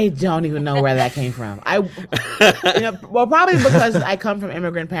Bronx? I don't even know where that came from. Probably because I come from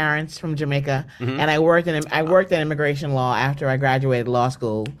immigrant parents from Jamaica, and I worked in immigration law after I graduated law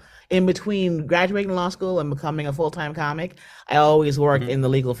school. In between graduating law school and becoming a full-time comic, I always worked in the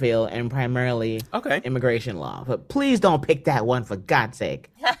legal field and primarily immigration law. But please don't pick that one, for God's sake.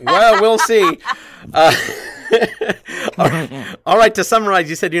 Well, we'll see. All right, to summarize,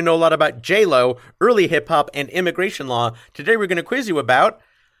 you said you know a lot about J-Lo, early hip-hop, and immigration law. Today we're going to quiz you about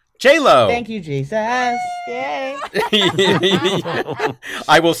J-Lo. Thank you, Jesus. Yay.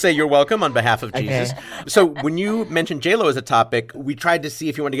 I will say you're welcome on behalf of Jesus. So when you mentioned J-Lo as a topic, we tried to see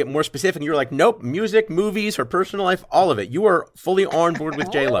if you wanted to get more specific, and you were like, nope, music, movies, her personal life, all of it. You are fully on board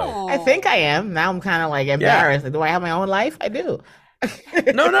with J-Lo. I think I am. Now I'm kind of embarrassed. Do I have my own life? I do.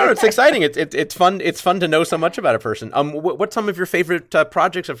 No, it's exciting. It's fun. It's fun to know so much about a person. What's some of your favorite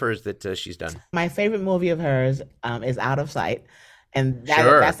projects of hers that she's done? My favorite movie of hers is Out of Sight. And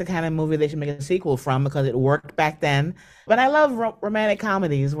that's the kind of movie they should make a sequel from because it worked back then. But I love romantic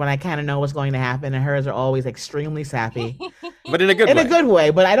comedies when I kind of know what's going to happen, and hers are always extremely sappy. But in a good way. In a good way.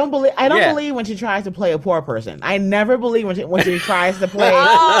 But I don't believe when she tries to play a poor person. I never believe when she tries to play.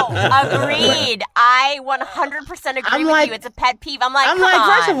 Oh, agreed. I 100% agree with you. It's a pet peeve. I'm like,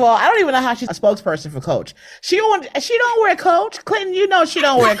 first of all, I don't even know how she's a spokesperson for Coach. She don't wear Coach. Clinton, she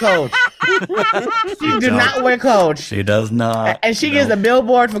don't wear Coach. She do not wear Coach. She does not. And she gives a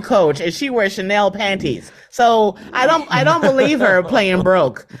billboard for Coach, and she wears Chanel panties. So I don't believe her playing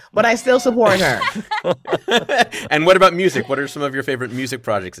broke, but I still support her. And what about music? What are some of your favorite music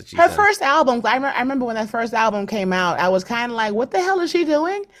projects that she's done? Her first album, I remember when that first album came out, I was kind of like, what the hell is she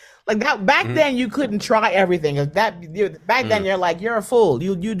doing? Like that back then, you couldn't try everything. Back then, you're like, you're a fool.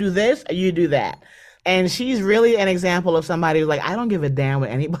 You do this or you do that. And she's really an example of somebody who's like, I don't give a damn what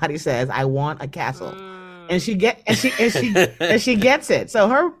anybody says. I want a castle, and she gets it. So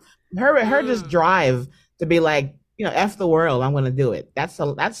her just drive to be like, F the world, I'm going to do it. That's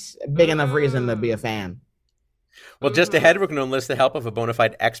a big enough reason to be a fan. Well, just ahead, we're going to enlist the help of a bona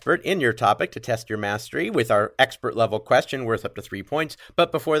fide expert in your topic to test your mastery with our expert level question worth up to 3 points.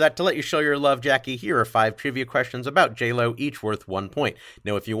 But before that, to let you show your love, Jackie, here are 5 trivia questions about J-Lo, each worth 1 point.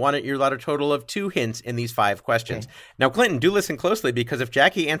 Now, if you want it, you're allowed a total of 2 hints in these 5 questions. Okay. Now, Clinton, do listen closely, because if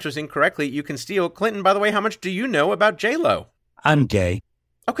Jackie answers incorrectly, you can steal. Clinton, by the way, how much do you know about J-Lo? I'm gay.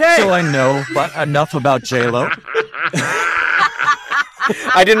 Okay. So I know enough about J-Lo.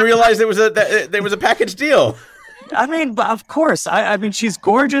 I didn't realize there was a package deal. I mean, of course. I mean, she's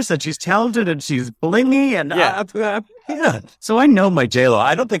gorgeous and she's talented and she's blingy and yeah. So I know my J-Lo.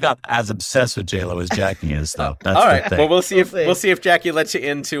 I don't think I'm as obsessed with J-Lo as Jackie is, though. That's all right. The thing. Well, we'll see if Jackie lets you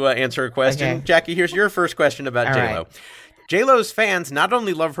in to answer a question. Okay. Jackie, here's your first question about all J-Lo. Right. J-Lo's fans not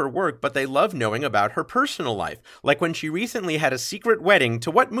only love her work, but they love knowing about her personal life. Like when she recently had a secret wedding to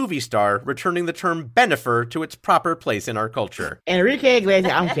what movie star, returning the term Benifer to its proper place in our culture? Enrique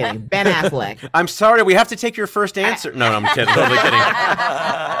Iglesias. I'm kidding. Ben Affleck. I'm sorry. We have to take your first answer. No, I'm kidding. Totally kidding.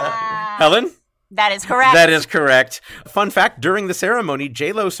 Helen? That is correct. That is correct. Fun fact, during the ceremony,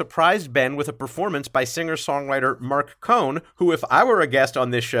 J-Lo surprised Ben with a performance by singer-songwriter Mark Cohn, who, if I were a guest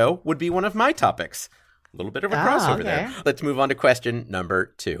on this show, would be one of my topics. A little bit of a crossover there. Let's move on to question number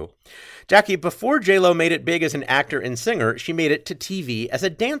 2. Jackie, before J-Lo made it big as an actor and singer, she made it to TV as a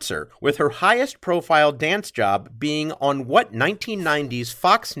dancer, with her highest profile dance job being on what 1990s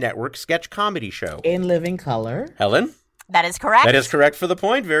Fox network sketch comedy show? In Living Color. Helen? That is correct. That is correct for the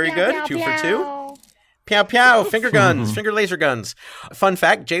point. Very good. Pew, 2 pew. for 2. Pew, pew, finger guns, finger laser guns. Fun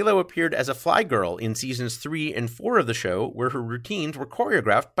fact, J-Lo appeared as a fly girl in seasons 3 and 4 of the show, where her routines were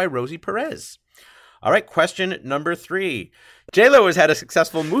choreographed by Rosie Perez. All right, question number 3. J-Lo has had a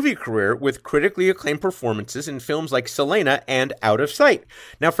successful movie career with critically acclaimed performances in films like Selena and Out of Sight.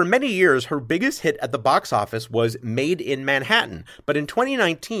 Now, for many years, her biggest hit at the box office was Made in Manhattan. But in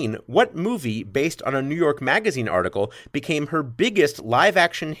 2019, what movie, based on a New York Magazine article, became her biggest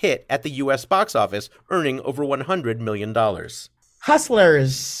live-action hit at the U.S. box office, earning over $100 million?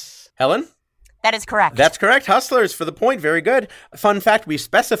 Hustlers. Helen? That is correct. That's correct. Hustlers for the point. Very good. Fun fact, we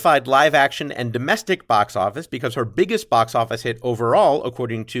specified live action and domestic box office because her biggest box office hit overall,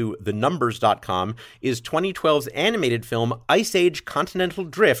 according to thenumbers.com, is 2012's animated film Ice Age Continental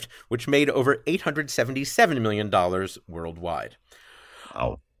Drift, which made over $877 million worldwide.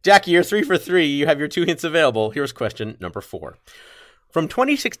 Oh. Jackie, you're 3 for 3. You have your 2 hints available. Here's question number 4. From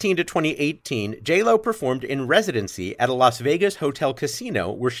 2016 to 2018, J-Lo performed in residency at a Las Vegas hotel casino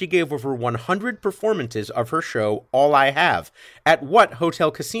where she gave over 100 performances of her show, All I Have. At what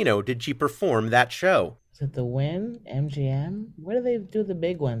hotel casino did she perform that show? Is it the Wynn? MGM? Where do they do the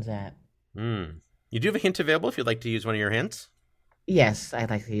big ones at? You do have a hint available if you'd like to use one of your hints. Yes, I'd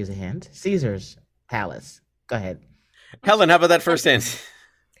like to use a hint. Caesar's Palace. Go ahead. Helen, how about that first hint?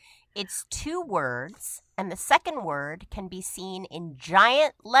 It's 2 words, and the second word can be seen in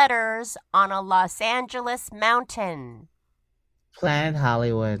giant letters on a Los Angeles mountain. Planet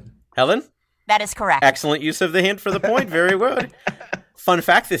Hollywood. Helen? That is correct. Excellent use of the hint for the point. Very good. Fun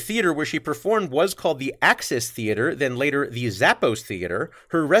fact, the theater where she performed was called the Axis Theater, then later the Zappos Theater.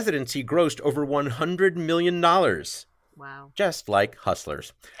 Her residency grossed over $100 million. Wow. Just like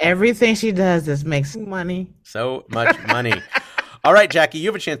Hustlers. Everything she does just makes money. So much money. All right, Jackie, you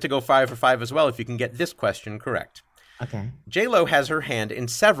have a chance to go 5 for 5 as well if you can get this question correct. Okay. J-Lo has her hand in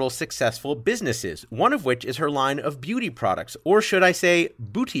several successful businesses, one of which is her line of beauty products, or should I say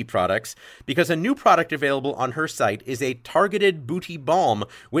booty products, because a new product available on her site is a targeted booty balm,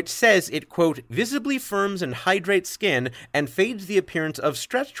 which says it, quote, visibly firms and hydrates skin and fades the appearance of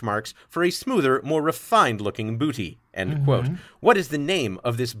stretch marks for a smoother, more refined-looking booty, end quote. What is the name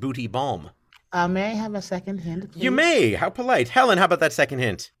of this booty balm? May I have a second hint, please? You may. How polite. Helen, how about that second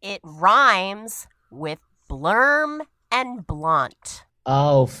hint? It rhymes with blurm and blunt.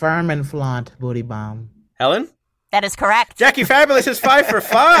 Oh, firm and flaunt booty balm. Helen? That is correct. Jackie Fabulous is 5 for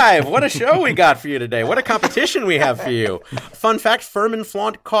 5. What a show we got for you today. What a competition we have for you. Fun fact, Firm and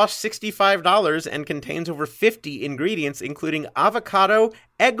Flaunt costs $65 and contains over 50 ingredients, including avocado,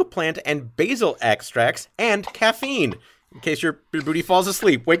 eggplant, and basil extracts, and caffeine. In case your booty falls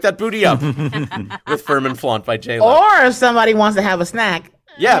asleep, wake that booty up with Firm and Flaunt by J-Lo. Or if somebody wants to have a snack.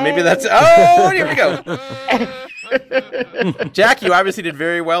 Yeah, maybe that's... Oh, here we go. Jack, you obviously did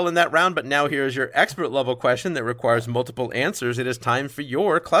very well in that round, but now here's your expert level question that requires multiple answers. It is time for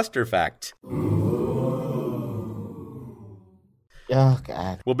your cluster fact. Oh,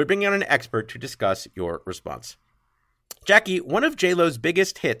 God. We'll be bringing on an expert to discuss your response. Jackie, one of J-Lo's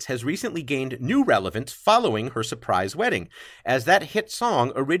biggest hits has recently gained new relevance following her surprise wedding, as that hit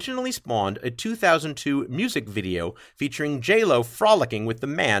song originally spawned a 2002 music video featuring J-Lo frolicking with the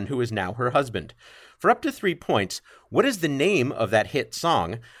man who is now her husband. For up to 3 points, what is the name of that hit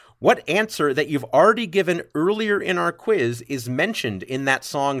song? What answer that you've already given earlier in our quiz is mentioned in that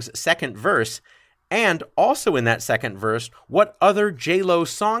song's second verse? And also in that second verse, what other J-Lo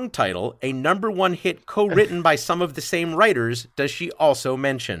song title, a #1 hit co-written by some of the same writers, does she also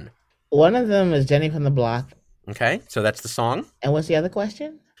mention? One of them is Jenny from the Block. Okay, so that's the song. And what's the other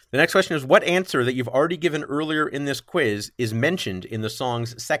question? The next question is, what answer that you've already given earlier in this quiz is mentioned in the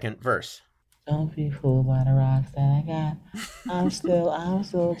song's second verse? Don't be fooled by the rocks that I got. I'm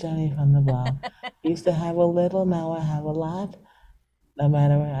still Jenny from the Block. Used to have a little, now I have a lot. No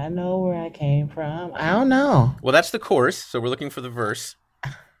matter where I know where I came from. I don't know. Well, that's the chorus, so we're looking for the verse.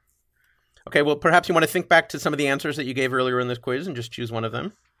 Okay, well, perhaps you want to think back to some of the answers that you gave earlier in this quiz and just choose one of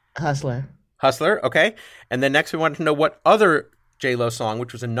them. Hustler. Hustler, okay. And then next we wanted to know what other J-Lo song,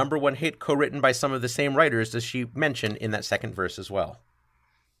 which was a #1 hit co-written by some of the same writers, does she mention in that second verse as well?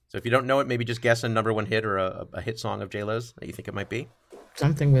 So if you don't know it, maybe just guess a #1 hit or a hit song of J-Lo's that you think it might be.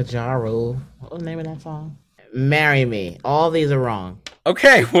 Something with Ja Rule. What was the name of that song? Marry Me. All these are wrong.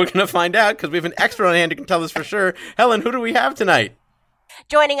 Okay, we're going to find out because we have an expert on hand who can tell us for sure. Helen, who do we have tonight?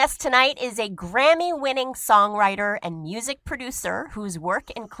 Joining us tonight is a Grammy-winning songwriter and music producer whose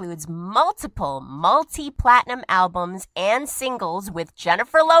work includes multiple multi-platinum albums and singles with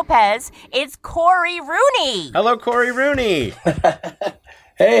Jennifer Lopez. It's Cory Rooney. Hello, Cory Rooney.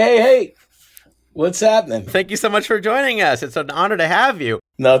 Hey. What's happening? Thank you so much for joining us. It's an honor to have you.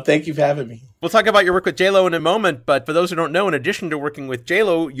 No, thank you for having me. We'll talk about your work with J-Lo in a moment, but for those who don't know, in addition to working with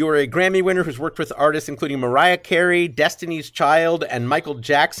J-Lo, you're a Grammy winner who's worked with artists including Mariah Carey, Destiny's Child, and Michael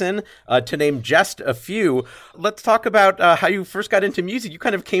Jackson, to name just a few. Let's talk about how you first got into music. You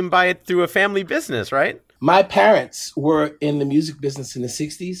kind of came by it through a family business, right? My parents were in the music business in the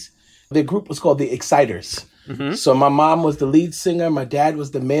 60s. Their group was called the Exciters. Mm-hmm. So my mom was the lead singer. My dad was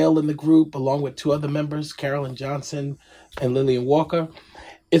the male in the group, along with 2 other members, Carolyn Johnson and Lillian Walker.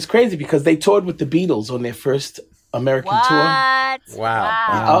 It's crazy because they toured with the Beatles on their first American tour.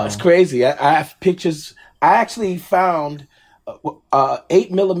 Wow. It's crazy. I have pictures. I actually found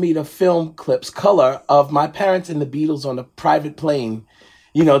 8mm film clips, color, of my parents and the Beatles on a private plane,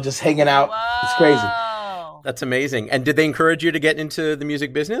 just hanging out. Whoa. It's crazy. That's amazing. And did they encourage you to get into the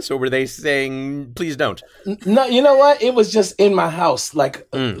music business, or were they saying, please don't? No, you know what? It was just in my house, like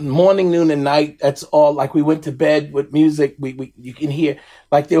morning, noon, and night. That's all. Like we went to bed with music. You can hear,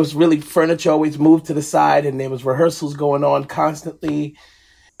 like there was really furniture always moved to the side, and there was rehearsals going on constantly.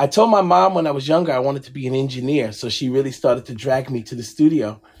 I told my mom when I was younger I wanted to be an engineer, so she really started to drag me to the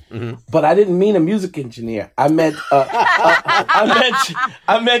studio. Mm-hmm. But I didn't mean a music engineer. I meant I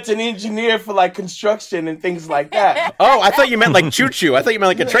meant an engineer for like construction and things like that. Oh, I thought you meant like choo-choo. I thought you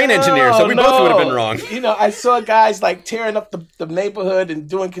meant like a train engineer. So we both would have been wrong. I saw guys like tearing up the neighborhood and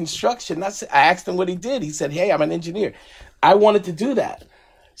doing construction. I asked him what he did. He said, "Hey, I'm an engineer." I wanted to do that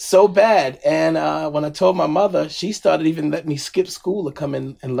so bad. And when I told my mother, she started even letting me skip school to come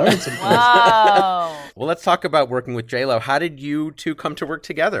in and learn some things. Wow. Well, let's talk about working with J-Lo. How did you two come to work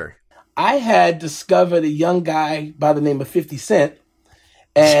together? I had discovered a young guy by the name of 50 Cent,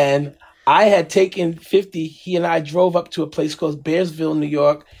 and I had taken 50. He and I drove up to a place called Bearsville, New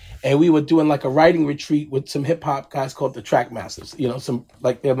York, and we were doing like a writing retreat with some hip hop guys called the Trackmasters.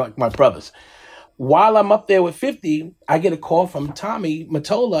 They're like my brothers. While I'm up there with 50, I get a call from Tommy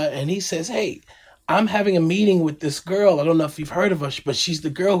Mottola, and he says, "Hey, I'm having a meeting with this girl. I don't know if you've heard of her, but she's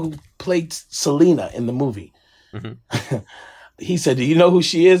the girl who played Selena in the movie." Mm-hmm. He said, "Do you know who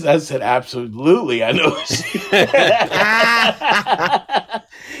she is?" I said, "Absolutely, I know who she is."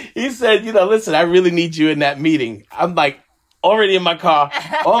 He said, "Listen, I really need you in that meeting." I'm like, already in my car,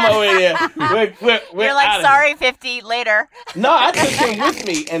 on my way there. We're You're like, "Sorry, 50, later." No, I took him with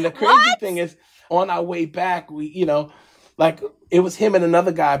me. And the crazy thing is, on our way back, we, it was him and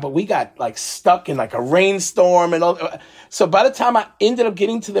another guy, but we got like stuck in like a rainstorm and all. So by the time I ended up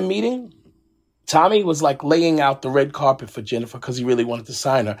getting to the meeting, Tommy was like laying out the red carpet for Jennifer because he really wanted to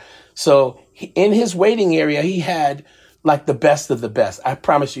sign her. So in his waiting area, he had like the best of the best. I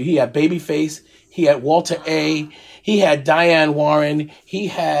promise you, he had Babyface, he had Walter A, he had Diane Warren, he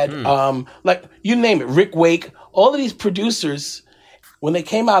had like you name it, Rick Wake, all of these producers. When they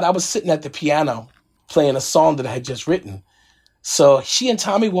came out, I was sitting at the piano playing a song that I had just written. So she and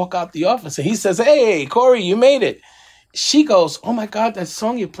Tommy walk out the office and he says, "Hey, Cory, you made it." She goes, "Oh my God, that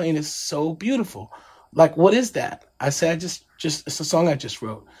song you're playing is so beautiful. Like, what is that? I said, just it's a song I just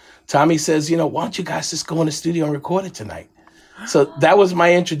wrote. Tommy says, why don't you guys just go in the studio and record it tonight? So that was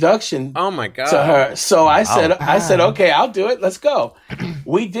my introduction. Oh my God. To her. So I said, okay, I'll do it. Let's go.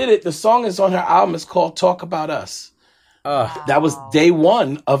 We did it. The song is on her album. It's called Talk About Us. That was day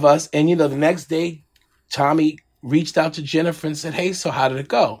one of us. And the next day, Tommy reached out to Jennifer and said, hey, so how did it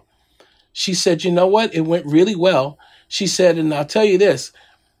go? She said, you know what? It went really well. She said, and I'll tell you this,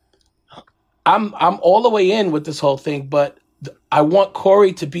 I'm all the way in with this whole thing, but I want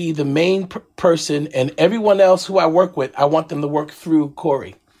Corey to be the main person, and everyone else who I work with, I want them to work through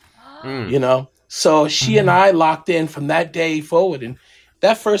Corey, So she and I locked in from that day forward. And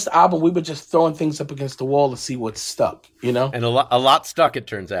that first album, we were just throwing things up against the wall to see what stuck, And a lot stuck, it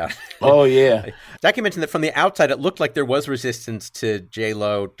turns out. Oh, yeah. Jackie mentioned that from the outside, it looked like there was resistance to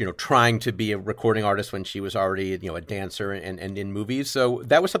J-Lo, trying to be a recording artist when she was already, a dancer and in movies. So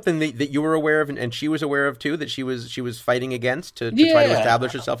that was something that you were aware of and she was aware of, too, that she was fighting against to try to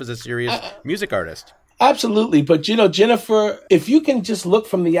establish herself as a serious music artist. Absolutely. But, Jennifer, if you can just look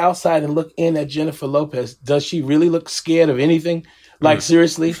from the outside and look in at Jennifer Lopez, does she really look scared of anything? Like,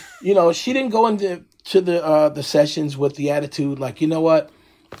 seriously, she didn't go into the sessions with the attitude like, you know what,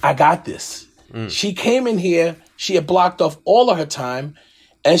 I got this. She came in here, she had blocked off all of her time,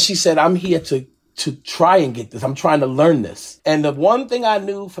 and she said, I'm here to try and get this. I'm trying to learn this. And the one thing I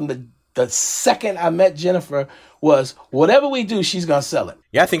knew from the second I met Jennifer was whatever we do, she's going to sell it.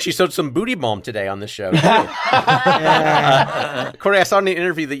 Yeah, I think she sold some booty balm today on this show. Corey, I saw in the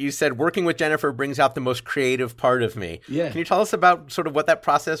interview that you said working with Jennifer brings out the most creative part of me. Yeah. Can you tell us about sort of what that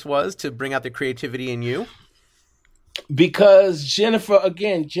process was to bring out the creativity in you? Because Jennifer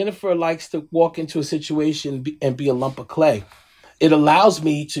likes to walk into a situation and be a lump of clay. It allows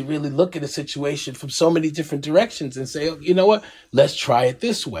me to really look at a situation from so many different directions and say, oh, you know what, let's try it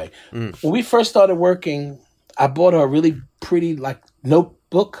this way. When we first started working, I bought her a really pretty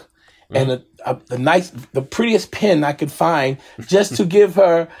notebook and the prettiest pen I could find just to give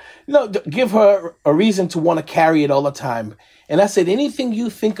her a reason to want to carry it all the time. And I said, anything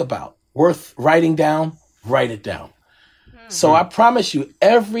you think about worth writing down, write it down. So I promise you,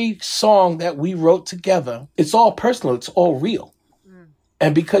 every song that we wrote together, it's all personal. It's all real.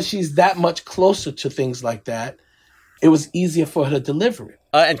 And because she's that much closer to things like that, it was easier for her to deliver it.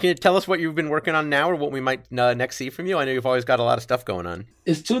 And can you tell us what you've been working on now or what we might next see from you? I know you've always got a lot of stuff going on.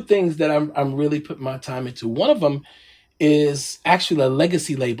 It's two things that I'm really putting my time into. One of them is actually a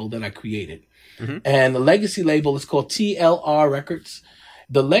legacy label that I created. And the legacy label is called TLR Records.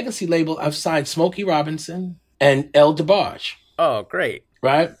 The legacy label, I've signed Smokey Robinson and El DeBarge. Oh, great.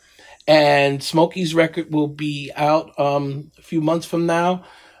 Right? And Smokey's record will be out a few months from now.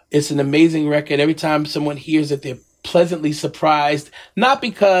 It's an amazing record. Every time someone hears it, they're pleasantly surprised. They're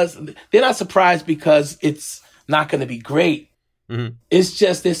not surprised because it's not going to be great. It's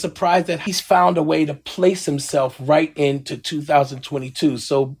just they're surprised that he's found a way to place himself right into 2022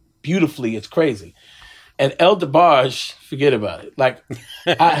 so beautifully. It's crazy. And El DeBarge, forget about it.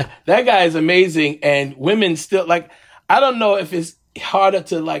 That guy is amazing. And women still I don't know if it's harder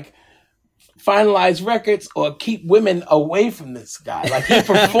to finalize records or keep women away from this guy. He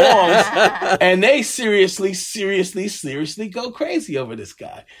performs and they seriously go crazy over this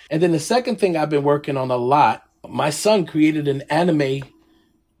guy. And then the second thing I've been working on a lot, my son created an anime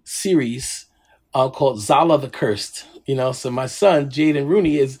series called Zala the Cursed. So my son, Jaden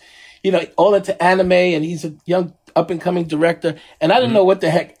Rooney, is, all into anime and he's a young up-and-coming director. And I didn't know what the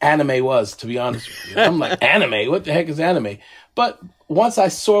heck anime was, to be honest with you. I'm like, anime? What the heck is anime? But once I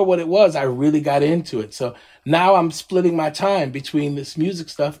saw what it was, I really got into it. So now I'm splitting my time between this music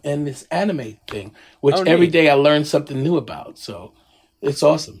stuff and this anime thing, which every day I learn something new about. So it's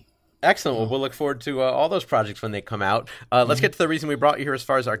awesome. Excellent. Well, we'll look forward to all those projects when they come out. Let's get to the reason we brought you here as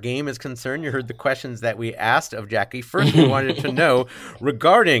far as our game is concerned. You heard the questions that we asked of Jackie. First, we wanted to know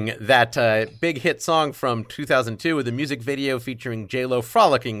regarding that big hit song from 2002 with a music video featuring J-Lo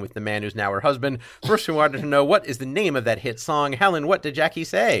frolicking with the man who's now her husband. First, we wanted to know what is the name of that hit song. Helen, what did Jackie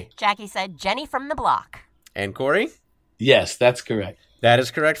say? Jackie said Jenny from the Block. And Corey? Yes, that's correct. That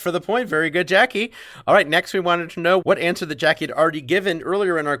is correct for the point. Very good, Jackie. All right, next we wanted to know what answer that Jackie had already given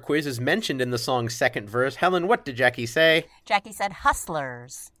earlier in our quiz is mentioned in the song's second verse. Helen, what did Jackie say? Jackie said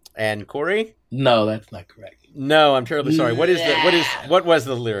Hustlers. And Corey? No, that's not correct. No, I'm terribly sorry. What was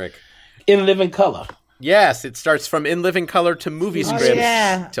the lyric? In Living Color. Yes, it starts from In Living Color to movie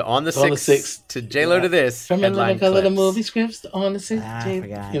scripts to On the Six to J-Lo to this. From In Living Color to movie scripts to On the Six.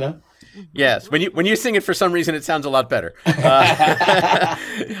 Yes, when you sing it, for some reason, it sounds a lot better.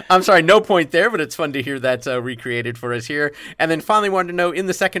 I'm sorry, no point there, but it's fun to hear that recreated for us here. And then finally wanted to know, in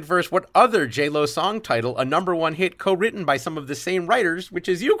the second verse, what other J-Lo song title, a #1 hit co-written by some of the same writers, which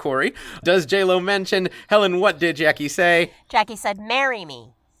is you, Corey, does J-Lo mention? Helen, what did Jackie say? Jackie said, "Marry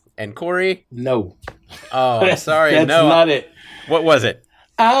me." And Corey? No. Oh, I'm sorry. That's no. not it. What was it?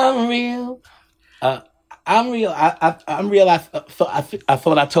 I'm real. I'm real. I'm real. I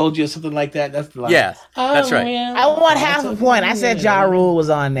thought I told you or something like that. That's the line. Yeah, that's right. Real. I want half a point. I said Ja Rule was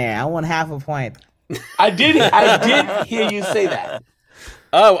on there. I want half a point. I did hear you say that.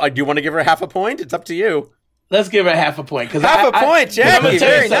 Oh, do you want to give her half a point? It's up to you. Let's give her half a point. Half a point, Jackie.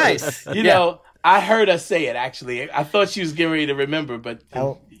 Very nice. You know, I heard her say it, actually. I thought she was getting ready to remember, but,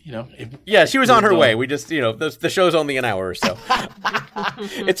 yeah, she was on her way. We just, the show's only an hour or so.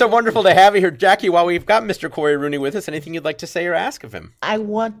 It's so wonderful to have you here, Jackie. While we've got Mr. Corey Rooney with us, anything you'd like to say or ask of him? I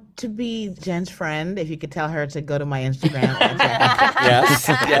want to be Jen's friend. If you could tell her to go to my Instagram. Yes.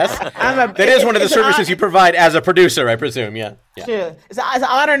 That is one of the services you provide as a producer, I presume. Yeah. Sure. It's an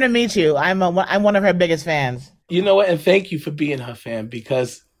honor to meet you. I'm one of her biggest fans. You know what? And thank you for being her fan,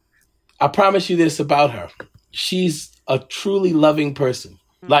 because I promise you this about her. She's a truly loving person.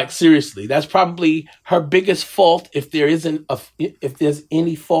 Like, seriously, that's probably her biggest fault. If there's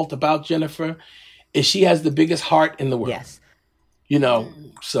any fault about Jennifer, is she has the biggest heart in the world. Yes.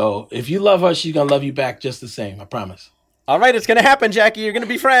 So if you love her, she's going to love you back just the same. I promise. All right, it's going to happen, Jackie. You're going to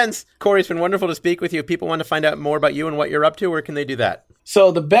be friends. Corey, it's been wonderful to speak with you. If people want to find out more about you and what you're up to, where can they do that?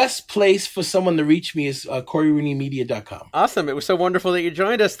 So the best place for someone to reach me is CoreyRooneyMedia.com. Awesome. It was so wonderful that you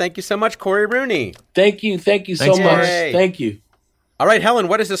joined us. Thank you so much, Corey Rooney. Thank you. Thank you so much. Thank you. All right, Helen,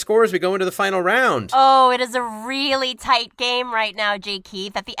 what is the score as we go into the final round? Oh, it is a really tight game right now, J.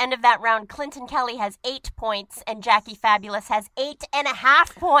 Keith. At the end of that round, Clinton Kelly has 8 points and Jackie Fabulous has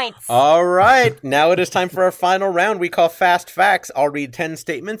 8.5 points. All right, now it is time for our final round we call Fast Facts. I'll read 10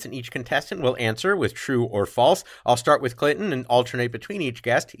 statements and each contestant will answer with true or false. I'll start with Clinton and alternate between each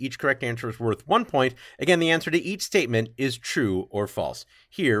guest. Each correct answer is worth 1 point. Again, the answer to each statement is true or false.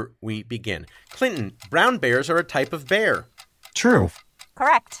 Here we begin. Clinton, brown bears are a type of bear. True.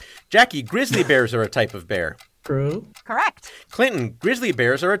 Correct. Jackie, grizzly bears are a type of bear. True. Correct. Clinton, grizzly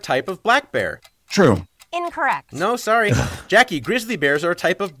bears are a type of black bear. True. Incorrect. No, sorry. Jackie, grizzly bears are a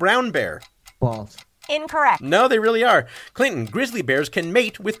type of brown bear. False. Incorrect. No, they really are. Clinton, grizzly bears can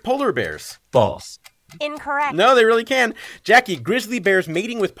mate with polar bears. False. Incorrect. No, they really can. Jackie, grizzly bears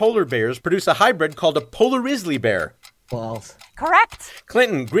mating with polar bears produce a hybrid called a polarizzly bear. False. Correct.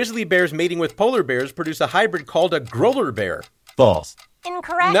 Clinton, grizzly bears mating with polar bears produce a hybrid called a growler bear. False.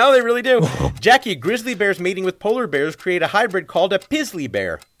 Incorrect. No, they really do. Jackie, grizzly bears mating with polar bears create a hybrid called a pizzly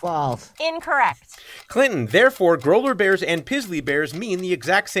bear. False. Incorrect. Clinton, therefore, growler bears and pizzly bears mean the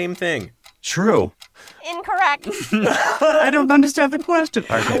exact same thing. True. Incorrect. I don't understand the question.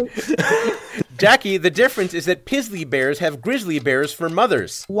 Jackie, the difference is that pizzly bears have grizzly bears for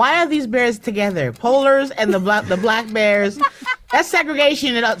mothers. Why are these bears together? Polars and the black bears. That's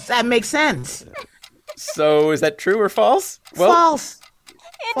segregation. That makes sense. So is that true or false? False.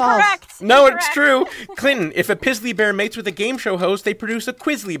 Incorrect. No, it's true. Clinton, if a pizzly bear mates with a game show host, they produce a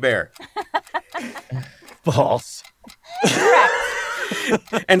quizly bear. False.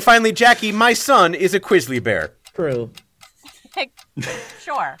 And finally, Jackie, my son is a quizly bear. True.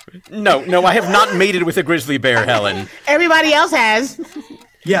 Sure. No, I have not mated with a grizzly bear, Helen. Everybody else has.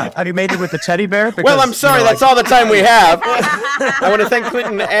 Yeah, have you made it with the teddy bear? Because, well, I'm sorry, that's all the time we have. I want to thank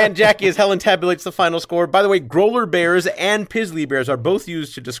Clinton and Jackie as Helen tabulates the final score. By the way, growler bears and pizzly bears are both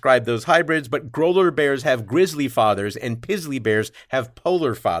used to describe those hybrids, but growler bears have grizzly fathers and pizzly bears have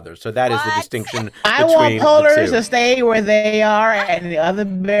polar fathers. So that is the distinction I between want polars the two. to stay where they are and the other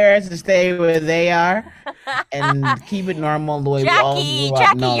bears to stay where they are and keep it normal the way we all grew up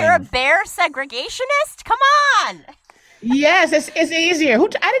Jackie, knowing. you're a bear segregationist? Come on. Yes, it's easier. I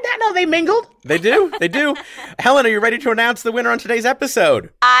did not know they mingled. They do. Helen, are you ready to announce the winner on today's episode?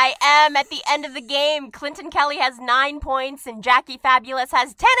 I am. At the end of the game, Clinton Kelly has 9 points and Jackie Fabulous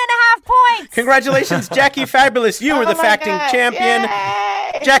has 10.5 points. Congratulations, Jackie Fabulous. You are the my facting God. champion.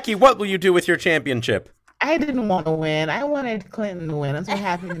 Yay. Jackie, what will you do with your championship? I didn't want to win. I wanted Clinton to win. I'm so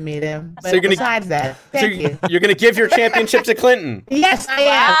happy to meet him. But So you're gonna- besides that, thank you. You're going to give your championship to Clinton. Yes, I am.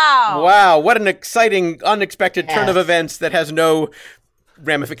 Wow. Wow, what an exciting, unexpected turn of events that has no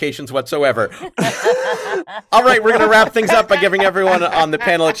ramifications whatsoever. All right, we're going to wrap things up by giving everyone on the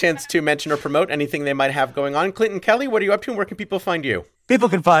panel a chance to mention or promote anything they might have going on. Clinton Kelly, what are you up to and where can people find you? People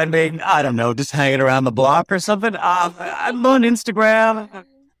can find me, I don't know, just hanging around the block or something. I'm on Instagram.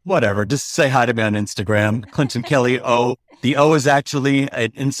 Whatever, just say hi to me on Instagram. Clinton Kelly O. The O is actually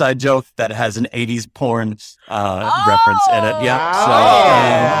an inside joke that has an 80s porn reference in it.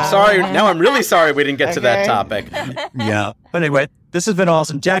 Yeah. Sorry. Now I'm really sorry we didn't get to that topic. Yeah. But anyway, this has been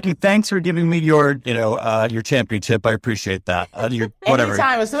awesome. Jackie, thanks for giving me your championship. I appreciate that. Whatever.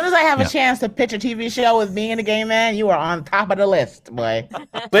 Anytime. As soon as I have a chance to pitch a TV show with me and a gay man, you are on top of the list, boy.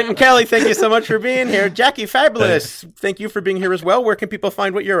 Clinton Kelly, thank you so much for being here. Jackie Fabulous, thank you for being here as well. Where can people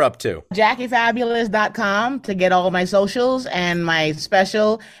find what you're up to? JackieFabulous.com to get all my socials and my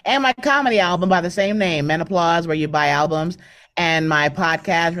special and my comedy album by the same name, Men Applause, where you buy albums, and my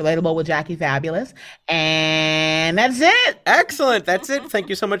podcast, Relatable with Jackie Fabulous. And that's it. Excellent. That's it. Thank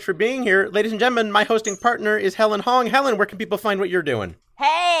you so much for being here. Ladies and gentlemen, my hosting partner is Helen Hong. Helen, where can people find what you're doing?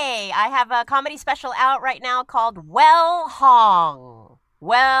 Hey, I have a comedy special out right now called Well Hong.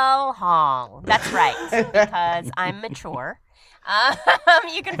 Well Hong. That's right, because I'm mature.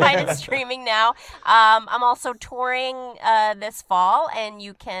 You can find it streaming now. I'm also touring this fall, and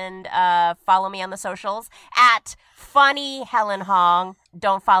you can follow me on the socials at Funny Helen Hong.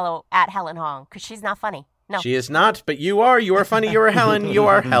 Don't follow at Helen Hong because she's not funny. No. She is not, but you are. You are funny. You are Helen. You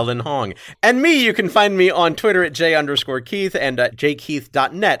are Helen Hong. And me, you can find me on Twitter at J_Keith and at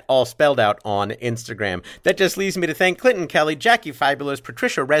jkeith.net, all spelled out on Instagram. That just leaves me to thank Clinton Kelly, Jackie Fabulous,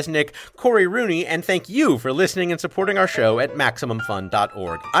 Patricia Resnick, Corey Rooney, and thank you for listening and supporting our show at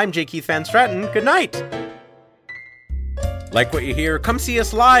MaximumFun.org. I'm J. Keith Van Stratton. Good night. Like what you hear? Come see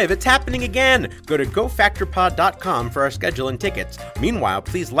us live. It's happening again. Go to gofactorpod.com for our schedule and tickets. Meanwhile,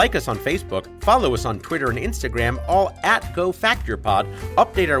 please like us on Facebook, follow us on Twitter and Instagram, all at GoFactorPod,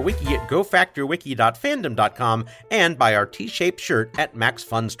 update our wiki at gofactorwiki.fandom.com, and buy our T-shaped shirt at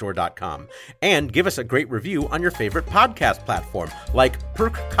maxfunstore.com. And give us a great review on your favorite podcast platform, like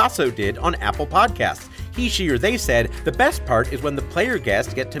Picasso did on Apple Podcasts. He, she, or they said, the best part is when the player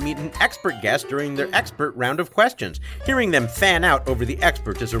guests get to meet an expert guest during their expert round of questions. Hearing them fan out over the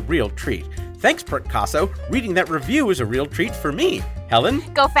expert is a real treat. Thanks, Picasso. Reading that review is a real treat for me. Helen?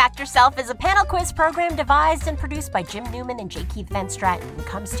 Go Fact Yourself is a panel quiz program devised and produced by Jim Newman and J. Keith Van Stratton. It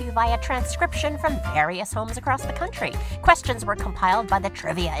comes to you via transcription from various homes across the country. Questions were compiled by the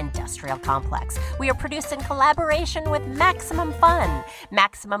Trivia Industrial Complex. We are produced in collaboration with Maximum Fun.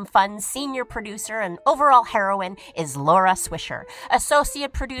 Maximum Fun's senior producer and overall heroine is Laura Swisher.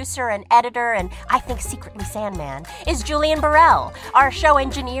 Associate producer and editor, and I think secretly Sandman, is Julian Burrell. Our show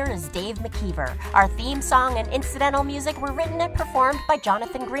engineer is Dave McKeever. Our theme song and incidental music were written and performed by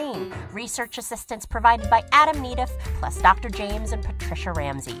Jonathan Green. Research assistance provided by Adam Neediff, plus Dr. James and Patricia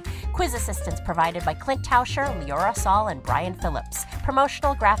Ramsey. Quiz assistance provided by Clint Tauscher, Leora Saul, and Brian Phillips.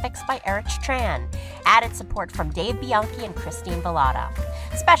 Promotional graphics by Erich Tran. Added support from Dave Bianchi and Christine Vallada.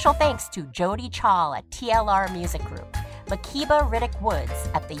 Special thanks to Jody Chall at TLR Music Group. Makiba Riddick Woods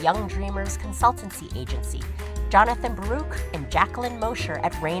at the Young Dreamers Consultancy Agency. Jonathan Baruch and Jacqueline Mosher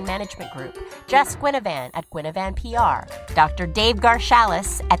at Rain Management Group, Jess Guinevan at Guinevan PR, Dr. Dave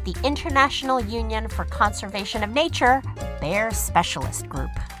Garshalis at the International Union for Conservation of Nature, Bear Specialist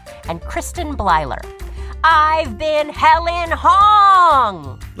Group, and Kristen Blyler. I've been Helen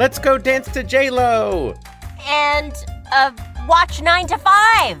Hong! Let's go dance to J-Lo! And, watch 9 to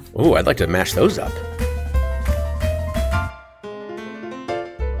 5! Ooh, I'd like to mash those up.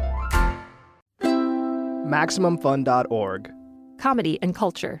 MaximumFun.org. Comedy and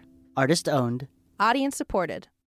culture. Artist owned. Audience supported.